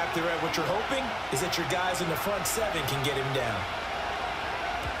 Exactly right. What you're hoping is that your guys in the front 7 can get him down.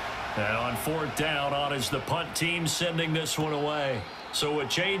 And on 4th down, on is the punt team sending this one away. So a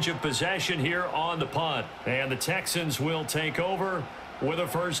change of possession here on the punt. And the Texans will take over with a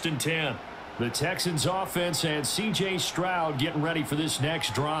 1st and 10. The Texans offense and C.J. Stroud getting ready for this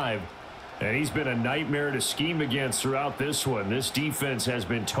next drive. And he's been a nightmare to scheme against throughout this one. This defense has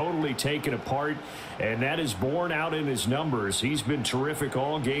been totally taken apart, and that is borne out in his numbers. He's been terrific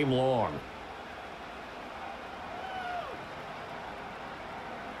all game long.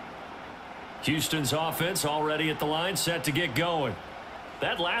 Houston's offense already at the line, set to get going.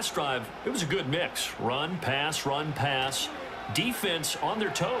 That last drive, it was a good mix. Run, pass, defense on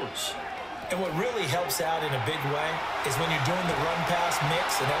their toes. And what really helps out in a big way is when you're doing the run-pass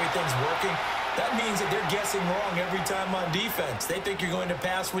mix and everything's working, that means that they're guessing wrong every time on defense. They think you're going to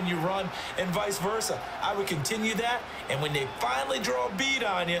pass when you run and vice versa. I would continue that, and when they finally draw a beat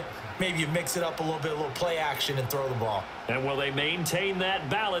on you, maybe you mix it up a little bit, a little play action, and throw the ball. And will they maintain that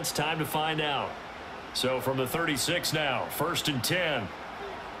balance? Time to find out. So from the 36 now, 1st and 10.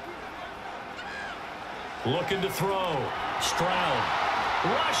 Looking to throw. Stroud.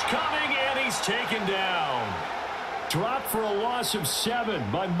 Rush coming, and he's taken down. Dropped for a loss of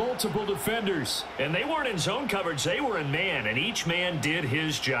 7 by multiple defenders. And they weren't in zone coverage. They were in man, and each man did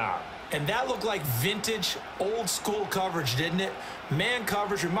his job. And that looked like vintage, old-school coverage, didn't it? Man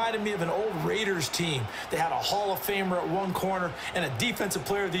coverage reminded me of an old Raiders team. They had a Hall of Famer at one corner and a Defensive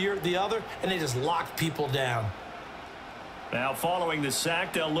Player of the Year at the other, and they just locked people down. Now, following the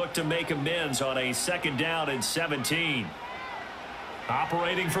sack, they'll look to make amends on a 2nd down and 17.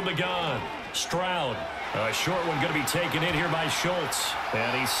 Operating from the gun, Stroud. A short one going to be taken in here by Schultz.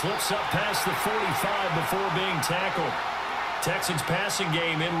 And he slips up past the 45 before being tackled. Texans passing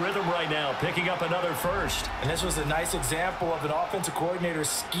game in rhythm right now, picking up another first. And this was a nice example of an offensive coordinator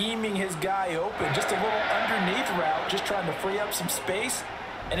scheming his guy open. Just a little underneath route, just trying to free up some space,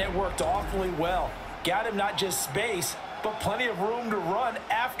 and it worked awfully well. Got him not just space, but plenty of room to run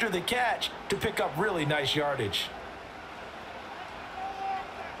after the catch to pick up really nice yardage.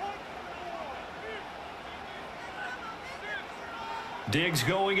 Diggs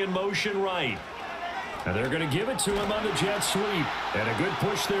going in motion right. And they're going to give it to him on the jet sweep. And a good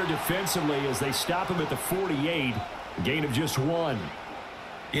push there defensively as they stop him at the 48. A gain of just 1.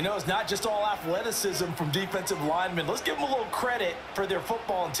 You know, it's not just all athleticism from defensive linemen. Let's give them a little credit for their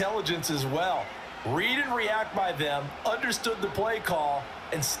football intelligence as well. Read and react by them, understood the play call,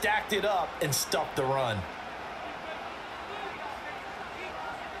 and stacked it up and stuffed the run.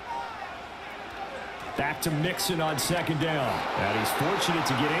 Back to Mixon on 2nd down. And he's fortunate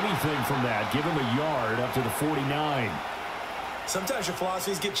to get anything from that. Give him a yard up to the 49. Sometimes your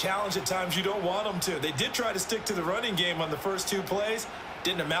philosophies get challenged at times you don't want them to. They did try to stick to the running game on the first 2 plays.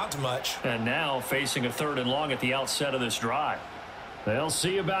 Didn't amount to much. And now facing a 3rd and long at the outset of this drive. They'll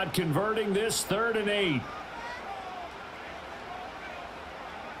see about converting this 3rd and 8.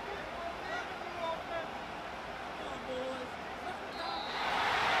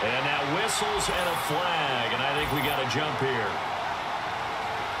 And now whistles and a flag, and I think we got a jump here.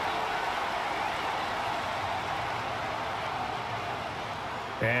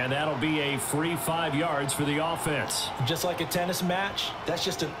 And that'll be a free 5 yards for the offense. Just like a tennis match, that's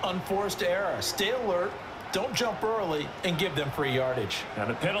just an unforced error. Stay alert, don't jump early and give them free yardage. And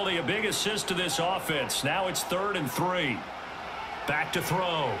the penalty, a big assist to this offense. Now it's 3rd and 3. Back to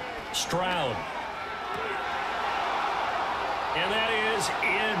throw. Stroud. And that is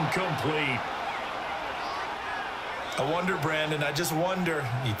incomplete. I wonder, Brandon, I just wonder,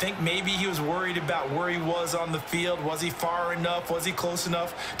 you think maybe he was worried about where he was on the field? Was he far enough? Was he close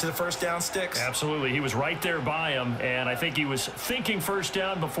enough to the first down sticks? Absolutely. He was right there by him, and I think he was thinking first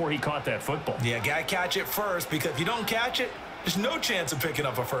down before he caught that football. Yeah, got to catch it first, because if you don't catch it, there's no chance of picking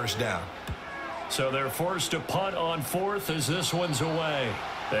up a first down. So they're forced to punt on 4th as this one's away.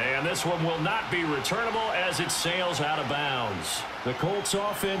 And this one will not be returnable as it sails out of bounds. The Colts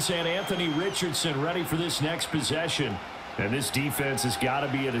offense and Anthony Richardson ready for this next possession. And this defense has got to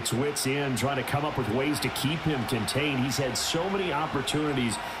be at its wits' end, trying to come up with ways to keep him contained. He's had so many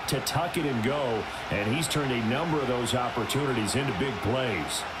opportunities to tuck it and go, and he's turned a number of those opportunities into big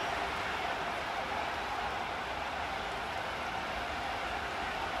plays.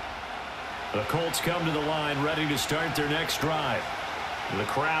 The Colts come to the line ready to start their next drive. The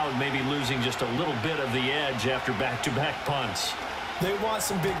crowd may be losing just a little bit of the edge after back-to-back punts. They want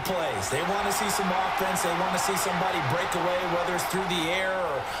some big plays. They want to see some offense. They want to see somebody break away, whether it's through the air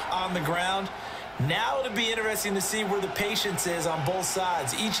or on the ground. Now it'll be interesting to see where the patience is on both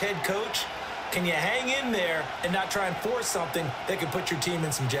sides. Each head coach, can you hang in there and not try and force something that could put your team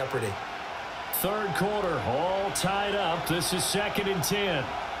in some jeopardy? 3rd quarter, all tied up. This is 2nd and 10.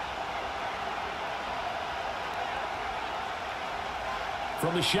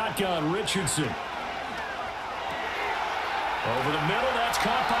 From the shotgun, Richardson. Over the middle, that's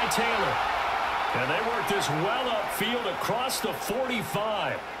caught by Taylor. And they work this well upfield across the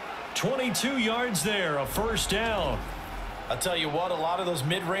 45. 22 yards there, a first down. I'll tell you what, a lot of those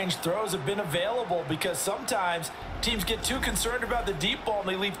mid-range throws have been available because sometimes teams get too concerned about the deep ball and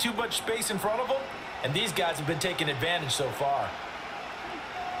they leave too much space in front of them. And these guys have been taking advantage so far.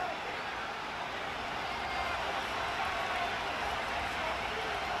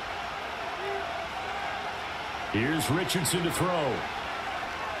 Here's Richardson to throw.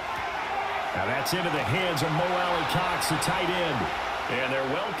 Now that's into the hands of Mo Alley-Cox, the tight end. And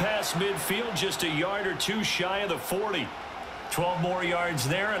they're well past midfield, just a yard or two shy of the 40. 12 more yards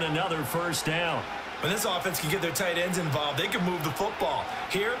there and another first down. When this offense can get their tight ends involved, they can move the football.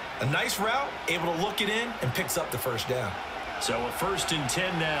 Here, a nice route, able to look it in, and picks up the first down. So a 1st and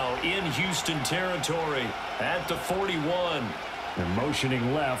 10 now in Houston territory at the 41. And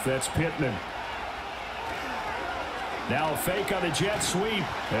motioning left, that's Pittman. Now a fake on the jet sweep,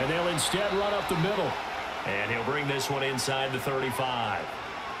 and they'll instead run up the middle. And he'll bring this one inside the 35.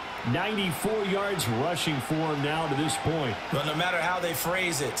 94 yards rushing for him now to this point. Well, no matter how they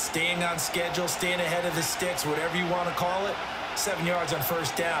phrase it, staying on schedule, staying ahead of the sticks, whatever you want to call it, 7 yards on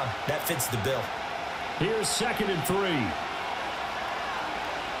first down, that fits the bill. Here's 2nd and 3.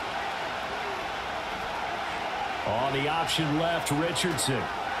 On the option left, Richardson.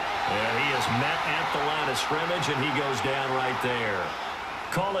 And he is met at the line of scrimmage, and he goes down right there.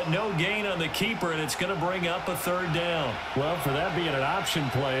 Call it no gain on the keeper, and it's going to bring up a 3rd down. Well, for that being an option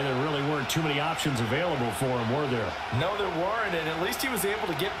play, there really weren't too many options available for him, were there? No, there weren't, and at least he was able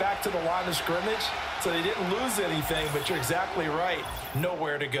to get back to the line of scrimmage, so they didn't lose anything, but you're exactly right.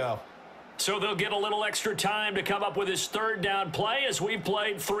 Nowhere to go. So they'll get a little extra time to come up with his 3rd down play as we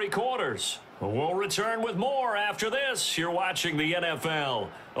played 3 quarters. We'll return with more after this. You're watching the NFL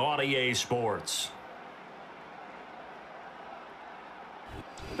on EA Sports.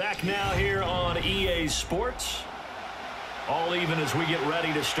 Back now here on EA Sports. All even as we get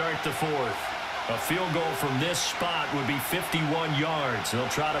ready to start the 4th. A field goal from this spot would be 51 yards. They'll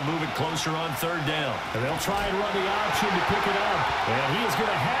try to move it closer on 3rd down. And they'll try and run the option to pick it up. And he is going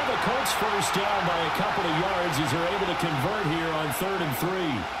to have the Colts first down by a couple of yards as they're able to convert here on 3rd and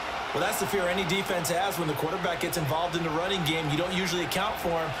 3. Well, that's the fear any defense has when the quarterback gets involved in the running game. You don't usually account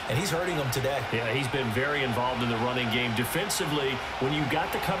for him, and he's hurting them today. Yeah, he's been very involved in the running game. Defensively, when you've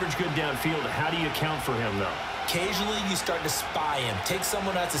got the coverage good downfield, how do you account for him, though? Occasionally, you start to spy him. Take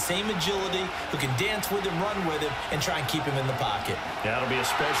someone that's the same agility, who can dance with him, run with him, and try and keep him in the pocket. That'll be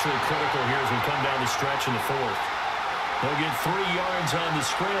especially critical here as we come down the stretch in the 4th. They'll get 3 yards on the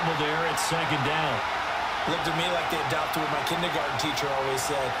scramble there at 2nd down. Looked at me like they adopted what my kindergarten teacher always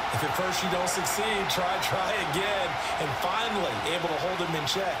said. If at first you don't succeed, try again. And finally, able to hold him in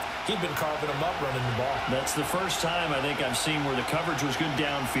check. He'd been carving him up running the ball. That's the first time I think I've seen where the coverage was good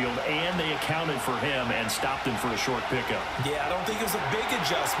downfield and they accounted for him and stopped him for a short pickup. Yeah, I don't think it was a big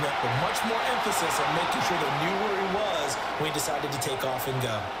adjustment, but much more emphasis on making sure they knew where he was when he decided to take off and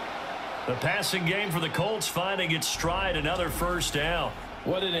go. The passing game for the Colts finding its stride, another first down.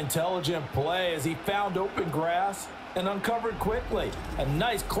 What an intelligent play as he found open grass and uncovered quickly. A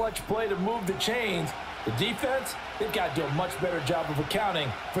nice clutch play to move the chains. The defense, they've got to do a much better job of accounting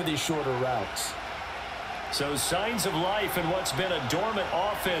for these shorter routes. So signs of life in what's been a dormant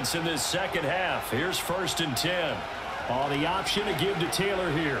offense in this second half. Here's 1st and 10. The option to give to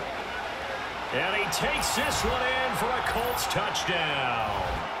Taylor here. And he takes this one in for a Colts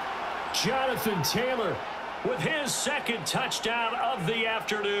touchdown. Jonathan Taylor with his second touchdown of the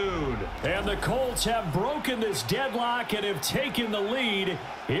afternoon. And the Colts have broken this deadlock and have taken the lead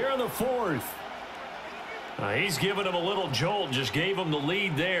here in the 4th. He's given him a little jolt, just gave him the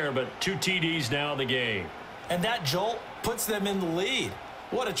lead there, but 2 TDs now in the game. And that jolt puts them in the lead.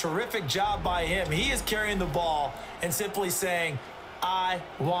 What a terrific job by him. He is carrying the ball and simply saying, I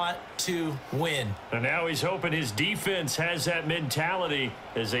want to win. And now he's hoping his defense has that mentality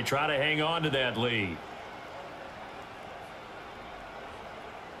as they try to hang on to that lead.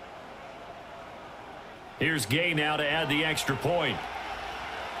 Here's Gay now to add the extra point.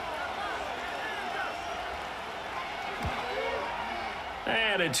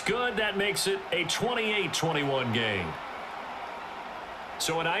 And it's good. That makes it a 28-21 game.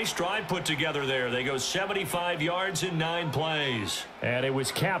 So a nice drive put together there. They go 75 yards in 9 plays. And it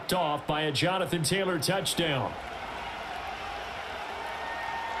was capped off by a Jonathan Taylor touchdown.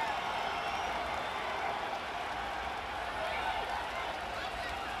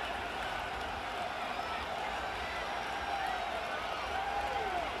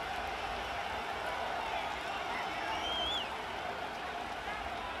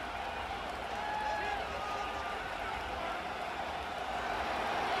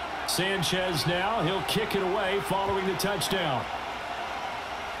 Sanchez now, he'll kick it away following the touchdown.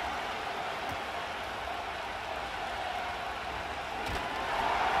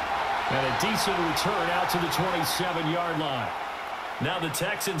 And a decent return out to the 27-yard line. Now the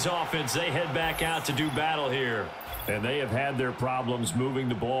Texans offense, they head back out to do battle here. And they have had their problems moving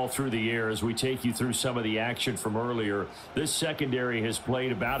the ball through the air as we take you through some of the action from earlier. This secondary has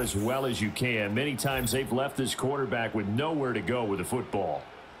played about as well as you can. Many times they've left this quarterback with nowhere to go with the football.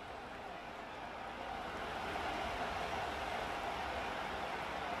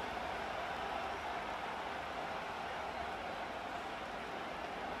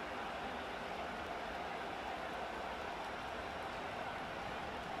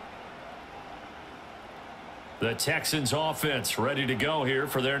 The Texans offense ready to go here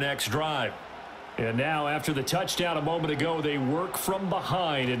for their next drive. And now after the touchdown a moment ago, they work from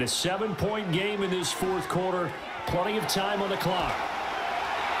behind in a 7-point game in this 4th quarter. Plenty of time on the clock.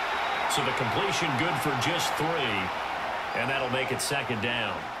 So the completion good for just 3. And that'll make it 2nd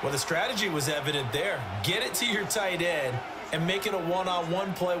down. Well, the strategy was evident there. Get it to your tight end and make it a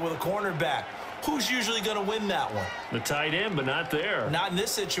one-on-one play with a cornerback. Who's usually going to win that one? The tight end, but not there. Not in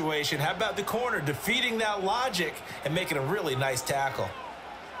this situation. How about the corner defeating that logic and making a really nice tackle?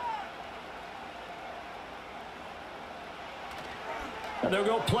 And they'll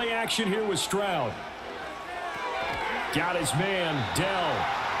go play action here with Stroud. Got his man,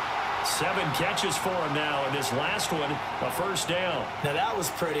 Dell. 7 catches for him now, and this last one, a 1st down. Now that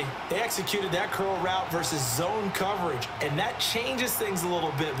was pretty. They executed that curl route versus zone coverage, and that changes things a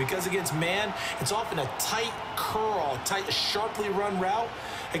little bit because against man, it's often a tight curl, tight, sharply run route.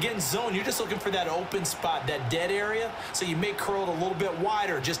 Against zone, you're just looking for that open spot, that dead area, so you may curl it a little bit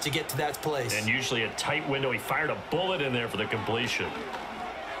wider just to get to that place. And usually a tight window. He fired a bullet in there for the completion.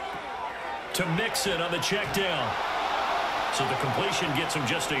 To Mixon on the check down. So the completion gets him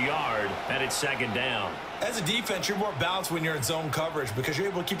just a yard, and it's 2nd down. As a defense, you're more balanced when you're in zone coverage because you're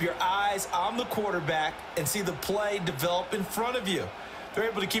able to keep your eyes on the quarterback and see the play develop in front of you. They're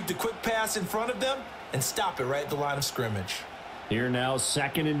able to keep the quick pass in front of them and stop it right at the line of scrimmage. Here now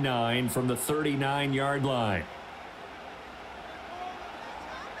 2nd and 9 from the 39-yard line.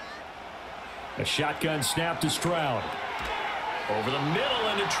 A shotgun snap to Stroud. Over the middle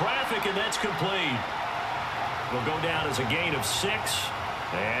into traffic, and that's complete. Will go down as a gain of 6.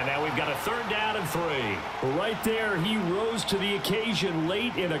 And now we've got a 3rd down and 3. Right there, he rose to the occasion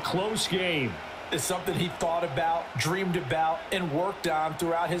late in a close game. It's something he thought about, dreamed about, and worked on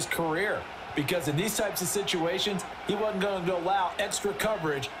throughout his career. Because in these types of situations, he wasn't going to allow extra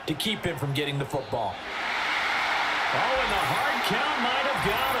coverage to keep him from getting the football. Oh, and the hard count might have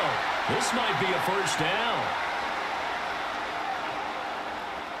got him. This might be a 1st down.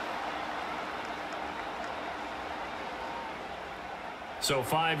 So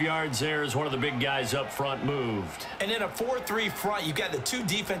 5 yards there as one of the big guys up front moved. And in a 4-3 front, you've got the 2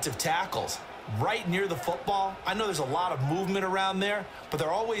 defensive tackles right near the football. I know there's a lot of movement around there, but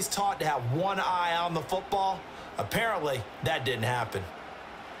they're always taught to have one eye on the football. Apparently, that didn't happen.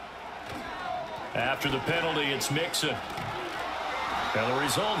 After the penalty, it's Mixon. And the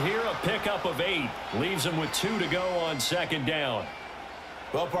result here, a pickup of 8. Leaves him with 2 to go on second down.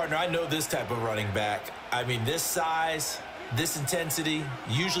 Well, partner, I know this type of running back. I mean, this size, this intensity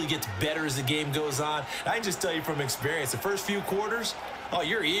usually gets better as the game goes on. I can just tell you from experience, the first few quarters, oh,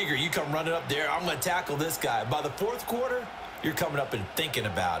 you're eager. You come running up there, I'm going to tackle this guy. By the fourth quarter, you're coming up and thinking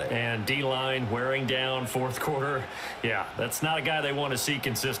about it. And D-line wearing down fourth quarter. Yeah, that's not a guy they want to see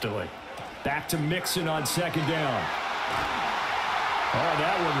consistently. Back to Mixon on second down. Oh,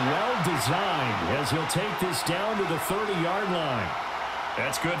 that one well designed as he'll take this down to the 30-yard line.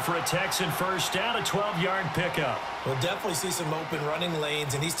 That's good for a Texan first down, a 12-yard pickup. We'll definitely see some open running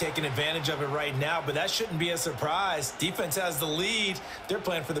lanes, and he's taking advantage of it right now, but that shouldn't be a surprise. Defense has the lead. They're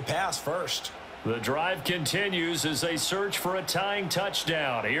playing for the pass first. The drive continues as they search for a tying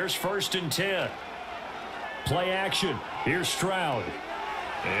touchdown. Here's 1st and 10. Play action. Here's Stroud.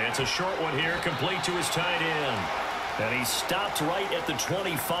 It's a short one here, complete to his tight end. And he stopped right at the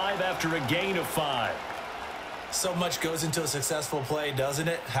 25 after a gain of 5. So much goes into a successful play, doesn't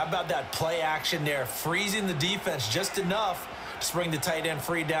it? How about that play action there, freezing the defense just enough to bring the tight end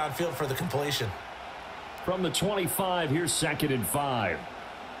free downfield for the completion. From the 25, here's 2nd and 5.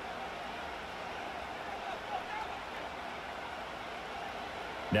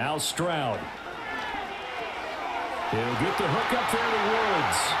 Now Stroud. He'll get the hook up there to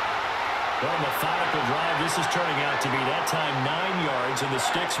Woods. Well, methodical drive. This is turning out to be that time 9 yards, and the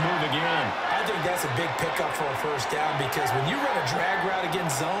sticks move again. I think that's a big pickup for a first down because when you run a drag route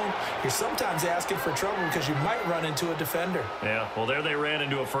against zone, you're sometimes asking for trouble because you might run into a defender. Yeah, well, there they ran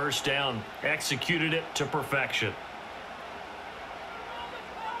into a first down. Executed it to perfection.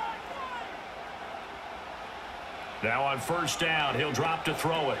 Now on first down, he'll drop to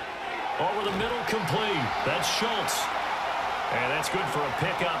throw it. Over the middle, complete. That's Schultz. And that's good for a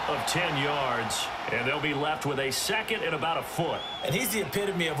pickup of 10 yards. And they'll be left with a 2nd and about a foot. And he's the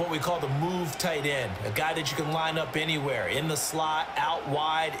epitome of what we call the move tight end. A guy that you can line up anywhere. In the slot, out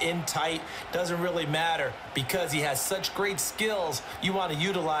wide, in tight. Doesn't really matter because he has such great skills. You want to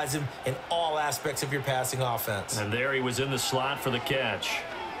utilize him in all aspects of your passing offense. And there he was in the slot for the catch.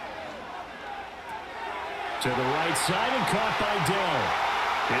 To the right side and caught by Dell.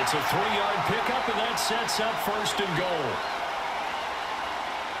 It's a 3-yard pickup, and that sets up 1st and goal.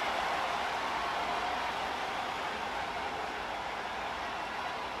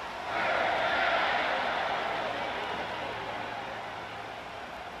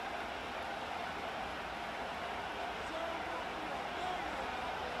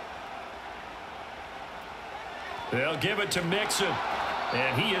 They'll give it to Mixon.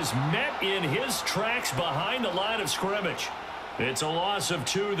 And he is met in his tracks behind the line of scrimmage. It's a loss of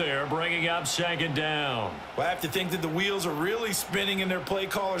 2 there, bringing up 2nd down. Well, I have to think that the wheels are really spinning in their play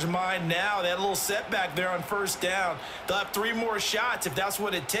caller's mind now. They had a little setback there on first down. They'll have 3 more shots if that's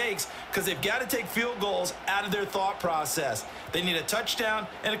what it takes because they've got to take field goals out of their thought process. They need a touchdown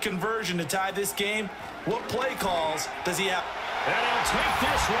and a conversion to tie this game. What play calls does he have? And he'll take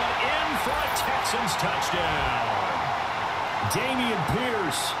this one in for a Texans touchdown. Dameon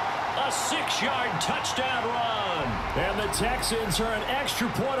Pierce, a 6-yard touchdown run. And the Texans are an extra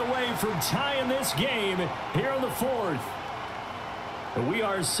point away from tying this game here in the 4th. We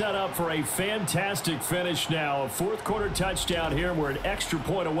are set up for a fantastic finish now. A 4th quarter touchdown here. We're an extra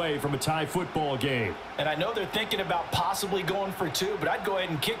point away from a tie football game. And I know they're thinking about possibly going for 2, but I'd go ahead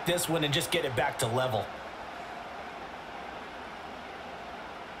and kick this one and just get it back to level.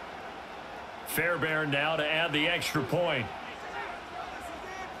 Fairbairn now to add the extra point.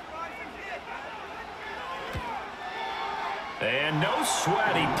 And no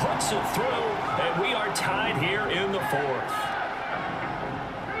sweat. He puts it through, and we are tied here in the 4th.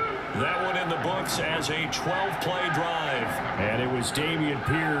 That one in the books as a 12-play drive. And it was Dameon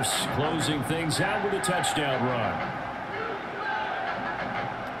Pierce closing things out with a touchdown run.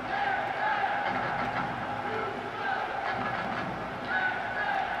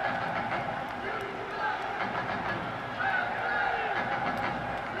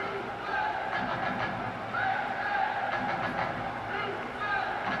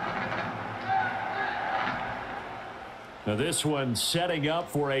 Now this one setting up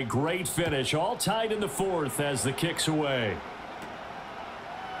for a great finish. All tied in the 4th as the kick's away.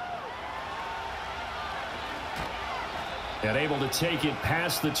 And able to take it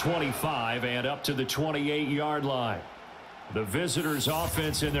past the 25 and up to the 28-yard line. The visitors'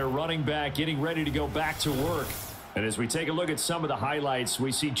 offense and their running back getting ready to go back to work. And as we take a look at some of the highlights,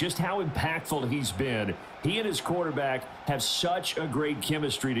 we see just how impactful he's been. He and his quarterback have such a great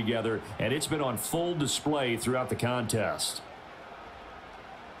chemistry together, and it's been on full display throughout the contest.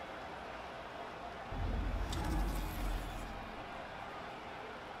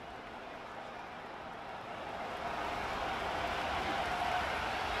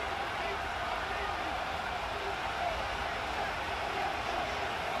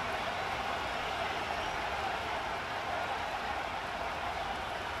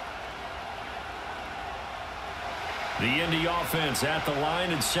 The Indy offense at the line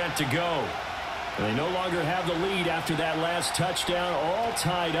and set to go. And they no longer have the lead after that last touchdown, all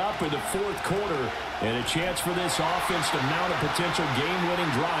tied up in the fourth quarter. And a chance for this offense to mount a potential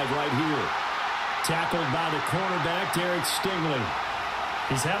game-winning drive right here. Tackled by the cornerback, Derek Stingley.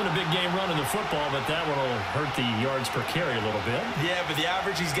 He's having a big game running the football, but that one will hurt the yards per carry a little bit. Yeah, but the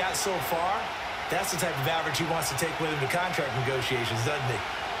average he's got so far, that's the type of average he wants to take with him to contract negotiations, doesn't he?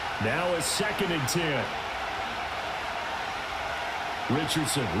 Now a 2nd and 10.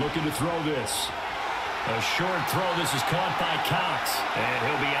 Richardson looking to throw this. A short throw. This is caught by Cox. And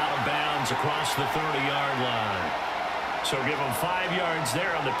he'll be out of bounds across the 30-yard line. So give him 5 yards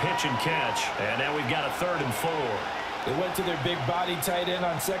there on the pitch and catch. And now we've got a 3rd and 4. They went to their big body tight end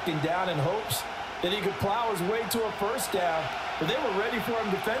on 2nd down in hopes that he could plow his way to a 1st down. But they were ready for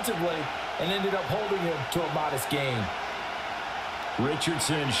him defensively and ended up holding him to a modest gain.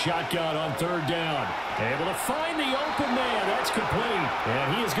 Richardson shotgun on 3rd down. Able to find the open man. That's complete.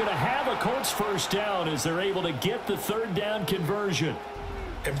 And he is going to have a Colts 1st down as they're able to get the 3rd down conversion.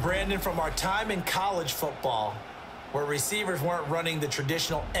 And Brandon, from our time in college football, where receivers weren't running the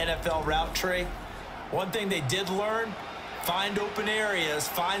traditional NFL route tree, one thing they did learn, find open areas,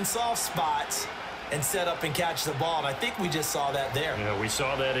 find soft spots, and set up and catch the ball. And I think we just saw that there. Yeah, we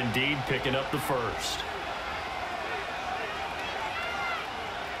saw that indeed, picking up the 1st.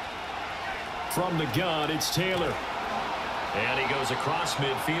 From the gun, it's Taylor. And he goes across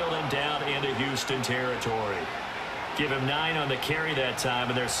midfield and down into Houston territory. Give him 9 on the carry that time,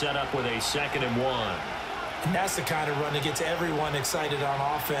 and they're set up with a 2nd and 1. And that's the kind of run that gets everyone excited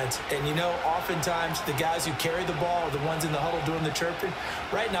on offense. And, you know, oftentimes the guys who carry the ball are the ones in the huddle doing the chirping.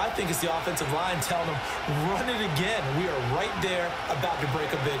 Right now, I think it's the offensive line telling them, run it again. We are right there about to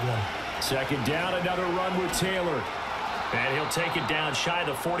break a big one. 2nd down, another run with Taylor. And he'll take it down shy of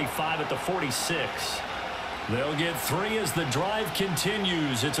the 45 at the 46. They'll get 3 as the drive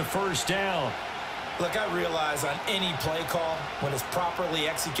continues. It's a 1st down. Look, I realize on any play call, when it's properly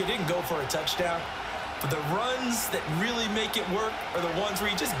executed, it can go for a touchdown. But the runs that really make it work are the ones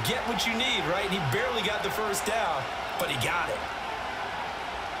where you just get what you need, right? And he barely got the 1st down, but he got it.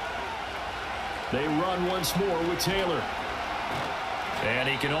 They run once more with Taylor. And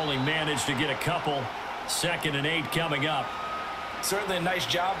he can only manage to get a couple. 2nd and 8 coming up. Certainly a nice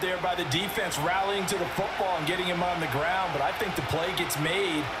job there by the defense rallying to the football and getting him on the ground. But I think the play gets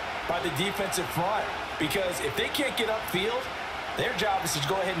made by the defensive front. Because if they can't get upfield, their job is to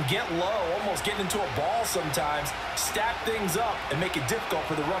go ahead and get low, almost get into a ball sometimes, stack things up, and make it difficult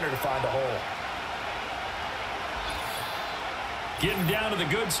for the runner to find a hole. Getting down to the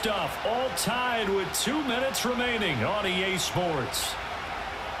good stuff. All tied with 2 minutes remaining on EA Sports.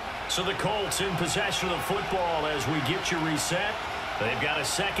 So the Colts in possession of the football as we get you reset. They've got a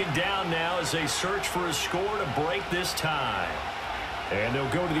 2nd down now as they search for a score to break this tie. And they'll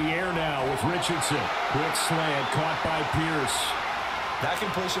go to the air now with Richardson. Quick slant caught by Pierce. That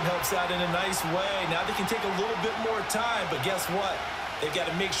completion helps out in a nice way. Now they can take a little bit more time, but guess what? They've got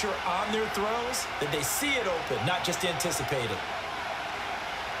to make sure on their throws that they see it open, not just anticipate it.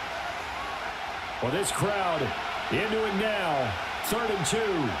 Well, this crowd into it now. 3rd and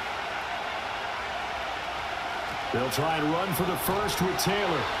 2. They'll try and run for the 1st with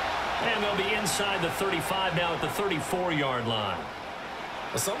Taylor. And they'll be inside the 35 now at the 34-yard line.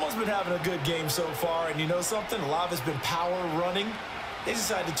 Well, someone's been having a good game so far, and you know something? A lot of it's been power running. They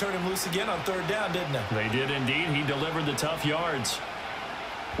decided to turn him loose again on 3rd down, didn't they? They did indeed. He delivered the tough yards.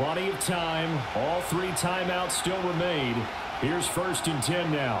 Plenty of time. All 3 timeouts still remain. Here's 1st and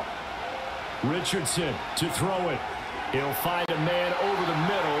 10 now. Richardson to throw it. He'll find a man over the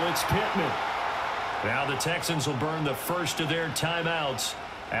middle. It's Pittman. Now the Texans will burn the 1st of their timeouts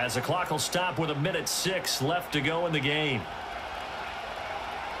as the clock will stop with 1:06 left to go in the game.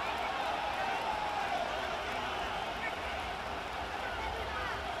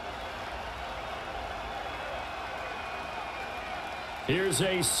 Here's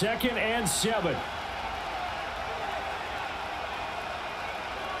a 2nd and 7.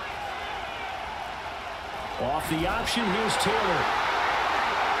 Off the option, here's Taylor.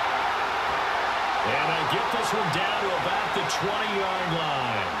 And they'll get this one down to about the 20-yard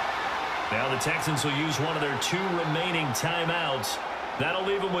line. Now the Texans will use one of their 2 remaining timeouts. That'll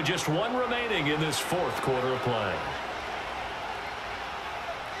leave them with just 1 remaining in this 4th quarter of play.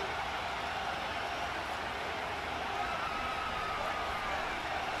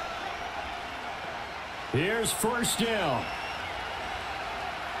 Here's 1st down.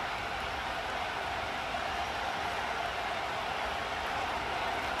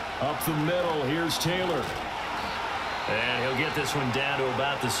 Up the middle, here's Taylor. And he'll get this one down to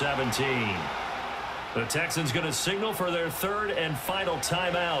about the 17. The Texans going to signal for their third and final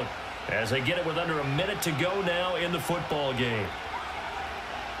timeout as they get it with under a minute to go now in the football game.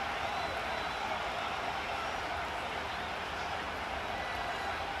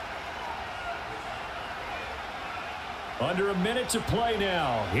 Under a minute to play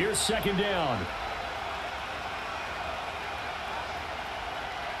now. Here's second down.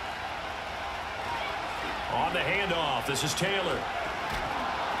 On the handoff, this is Taylor.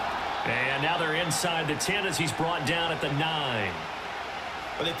 And now they're inside the 10 as he's brought down at the 9.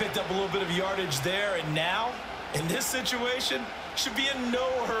 Well, they picked up a little bit of yardage there, and now, in this situation, should be in no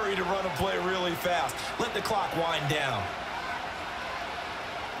hurry to run a play really fast. Let the clock wind down.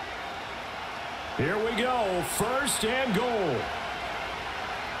 Here we go, first and goal.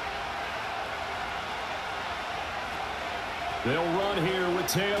 They'll run here with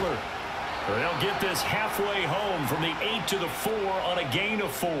Taylor. They'll get this halfway home from the 8 to the 4 on a gain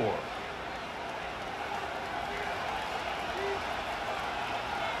of 4.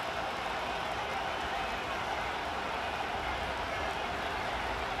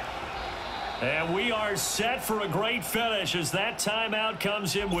 And we are set for a great finish as that timeout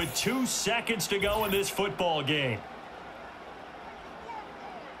comes in with 2 seconds to go in this football game.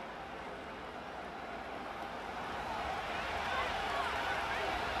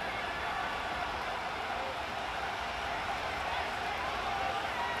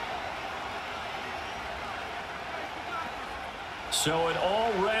 So it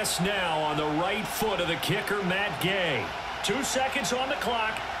all rests now on the right foot of the kicker, Matt Gay. 2 seconds on the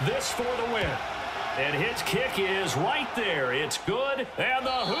clock, this for the win. And his kick is right there. It's good, and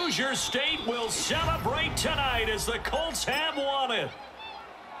the Hoosier State will celebrate tonight as the Colts have won it.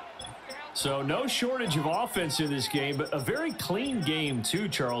 So no shortage of offense in this game, but a very clean game too,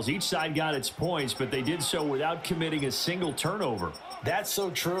 Charles. Each side got its points, but they did so without committing a single turnover. That's so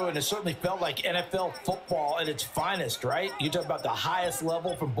true, and it certainly felt like NFL football at its finest, right? You talk about the highest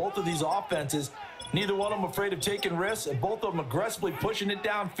level from both of these offenses. Neither one of them afraid of taking risks, and both of them aggressively pushing it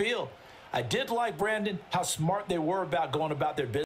downfield. I did like, Brandon, how smart they were about going about their business.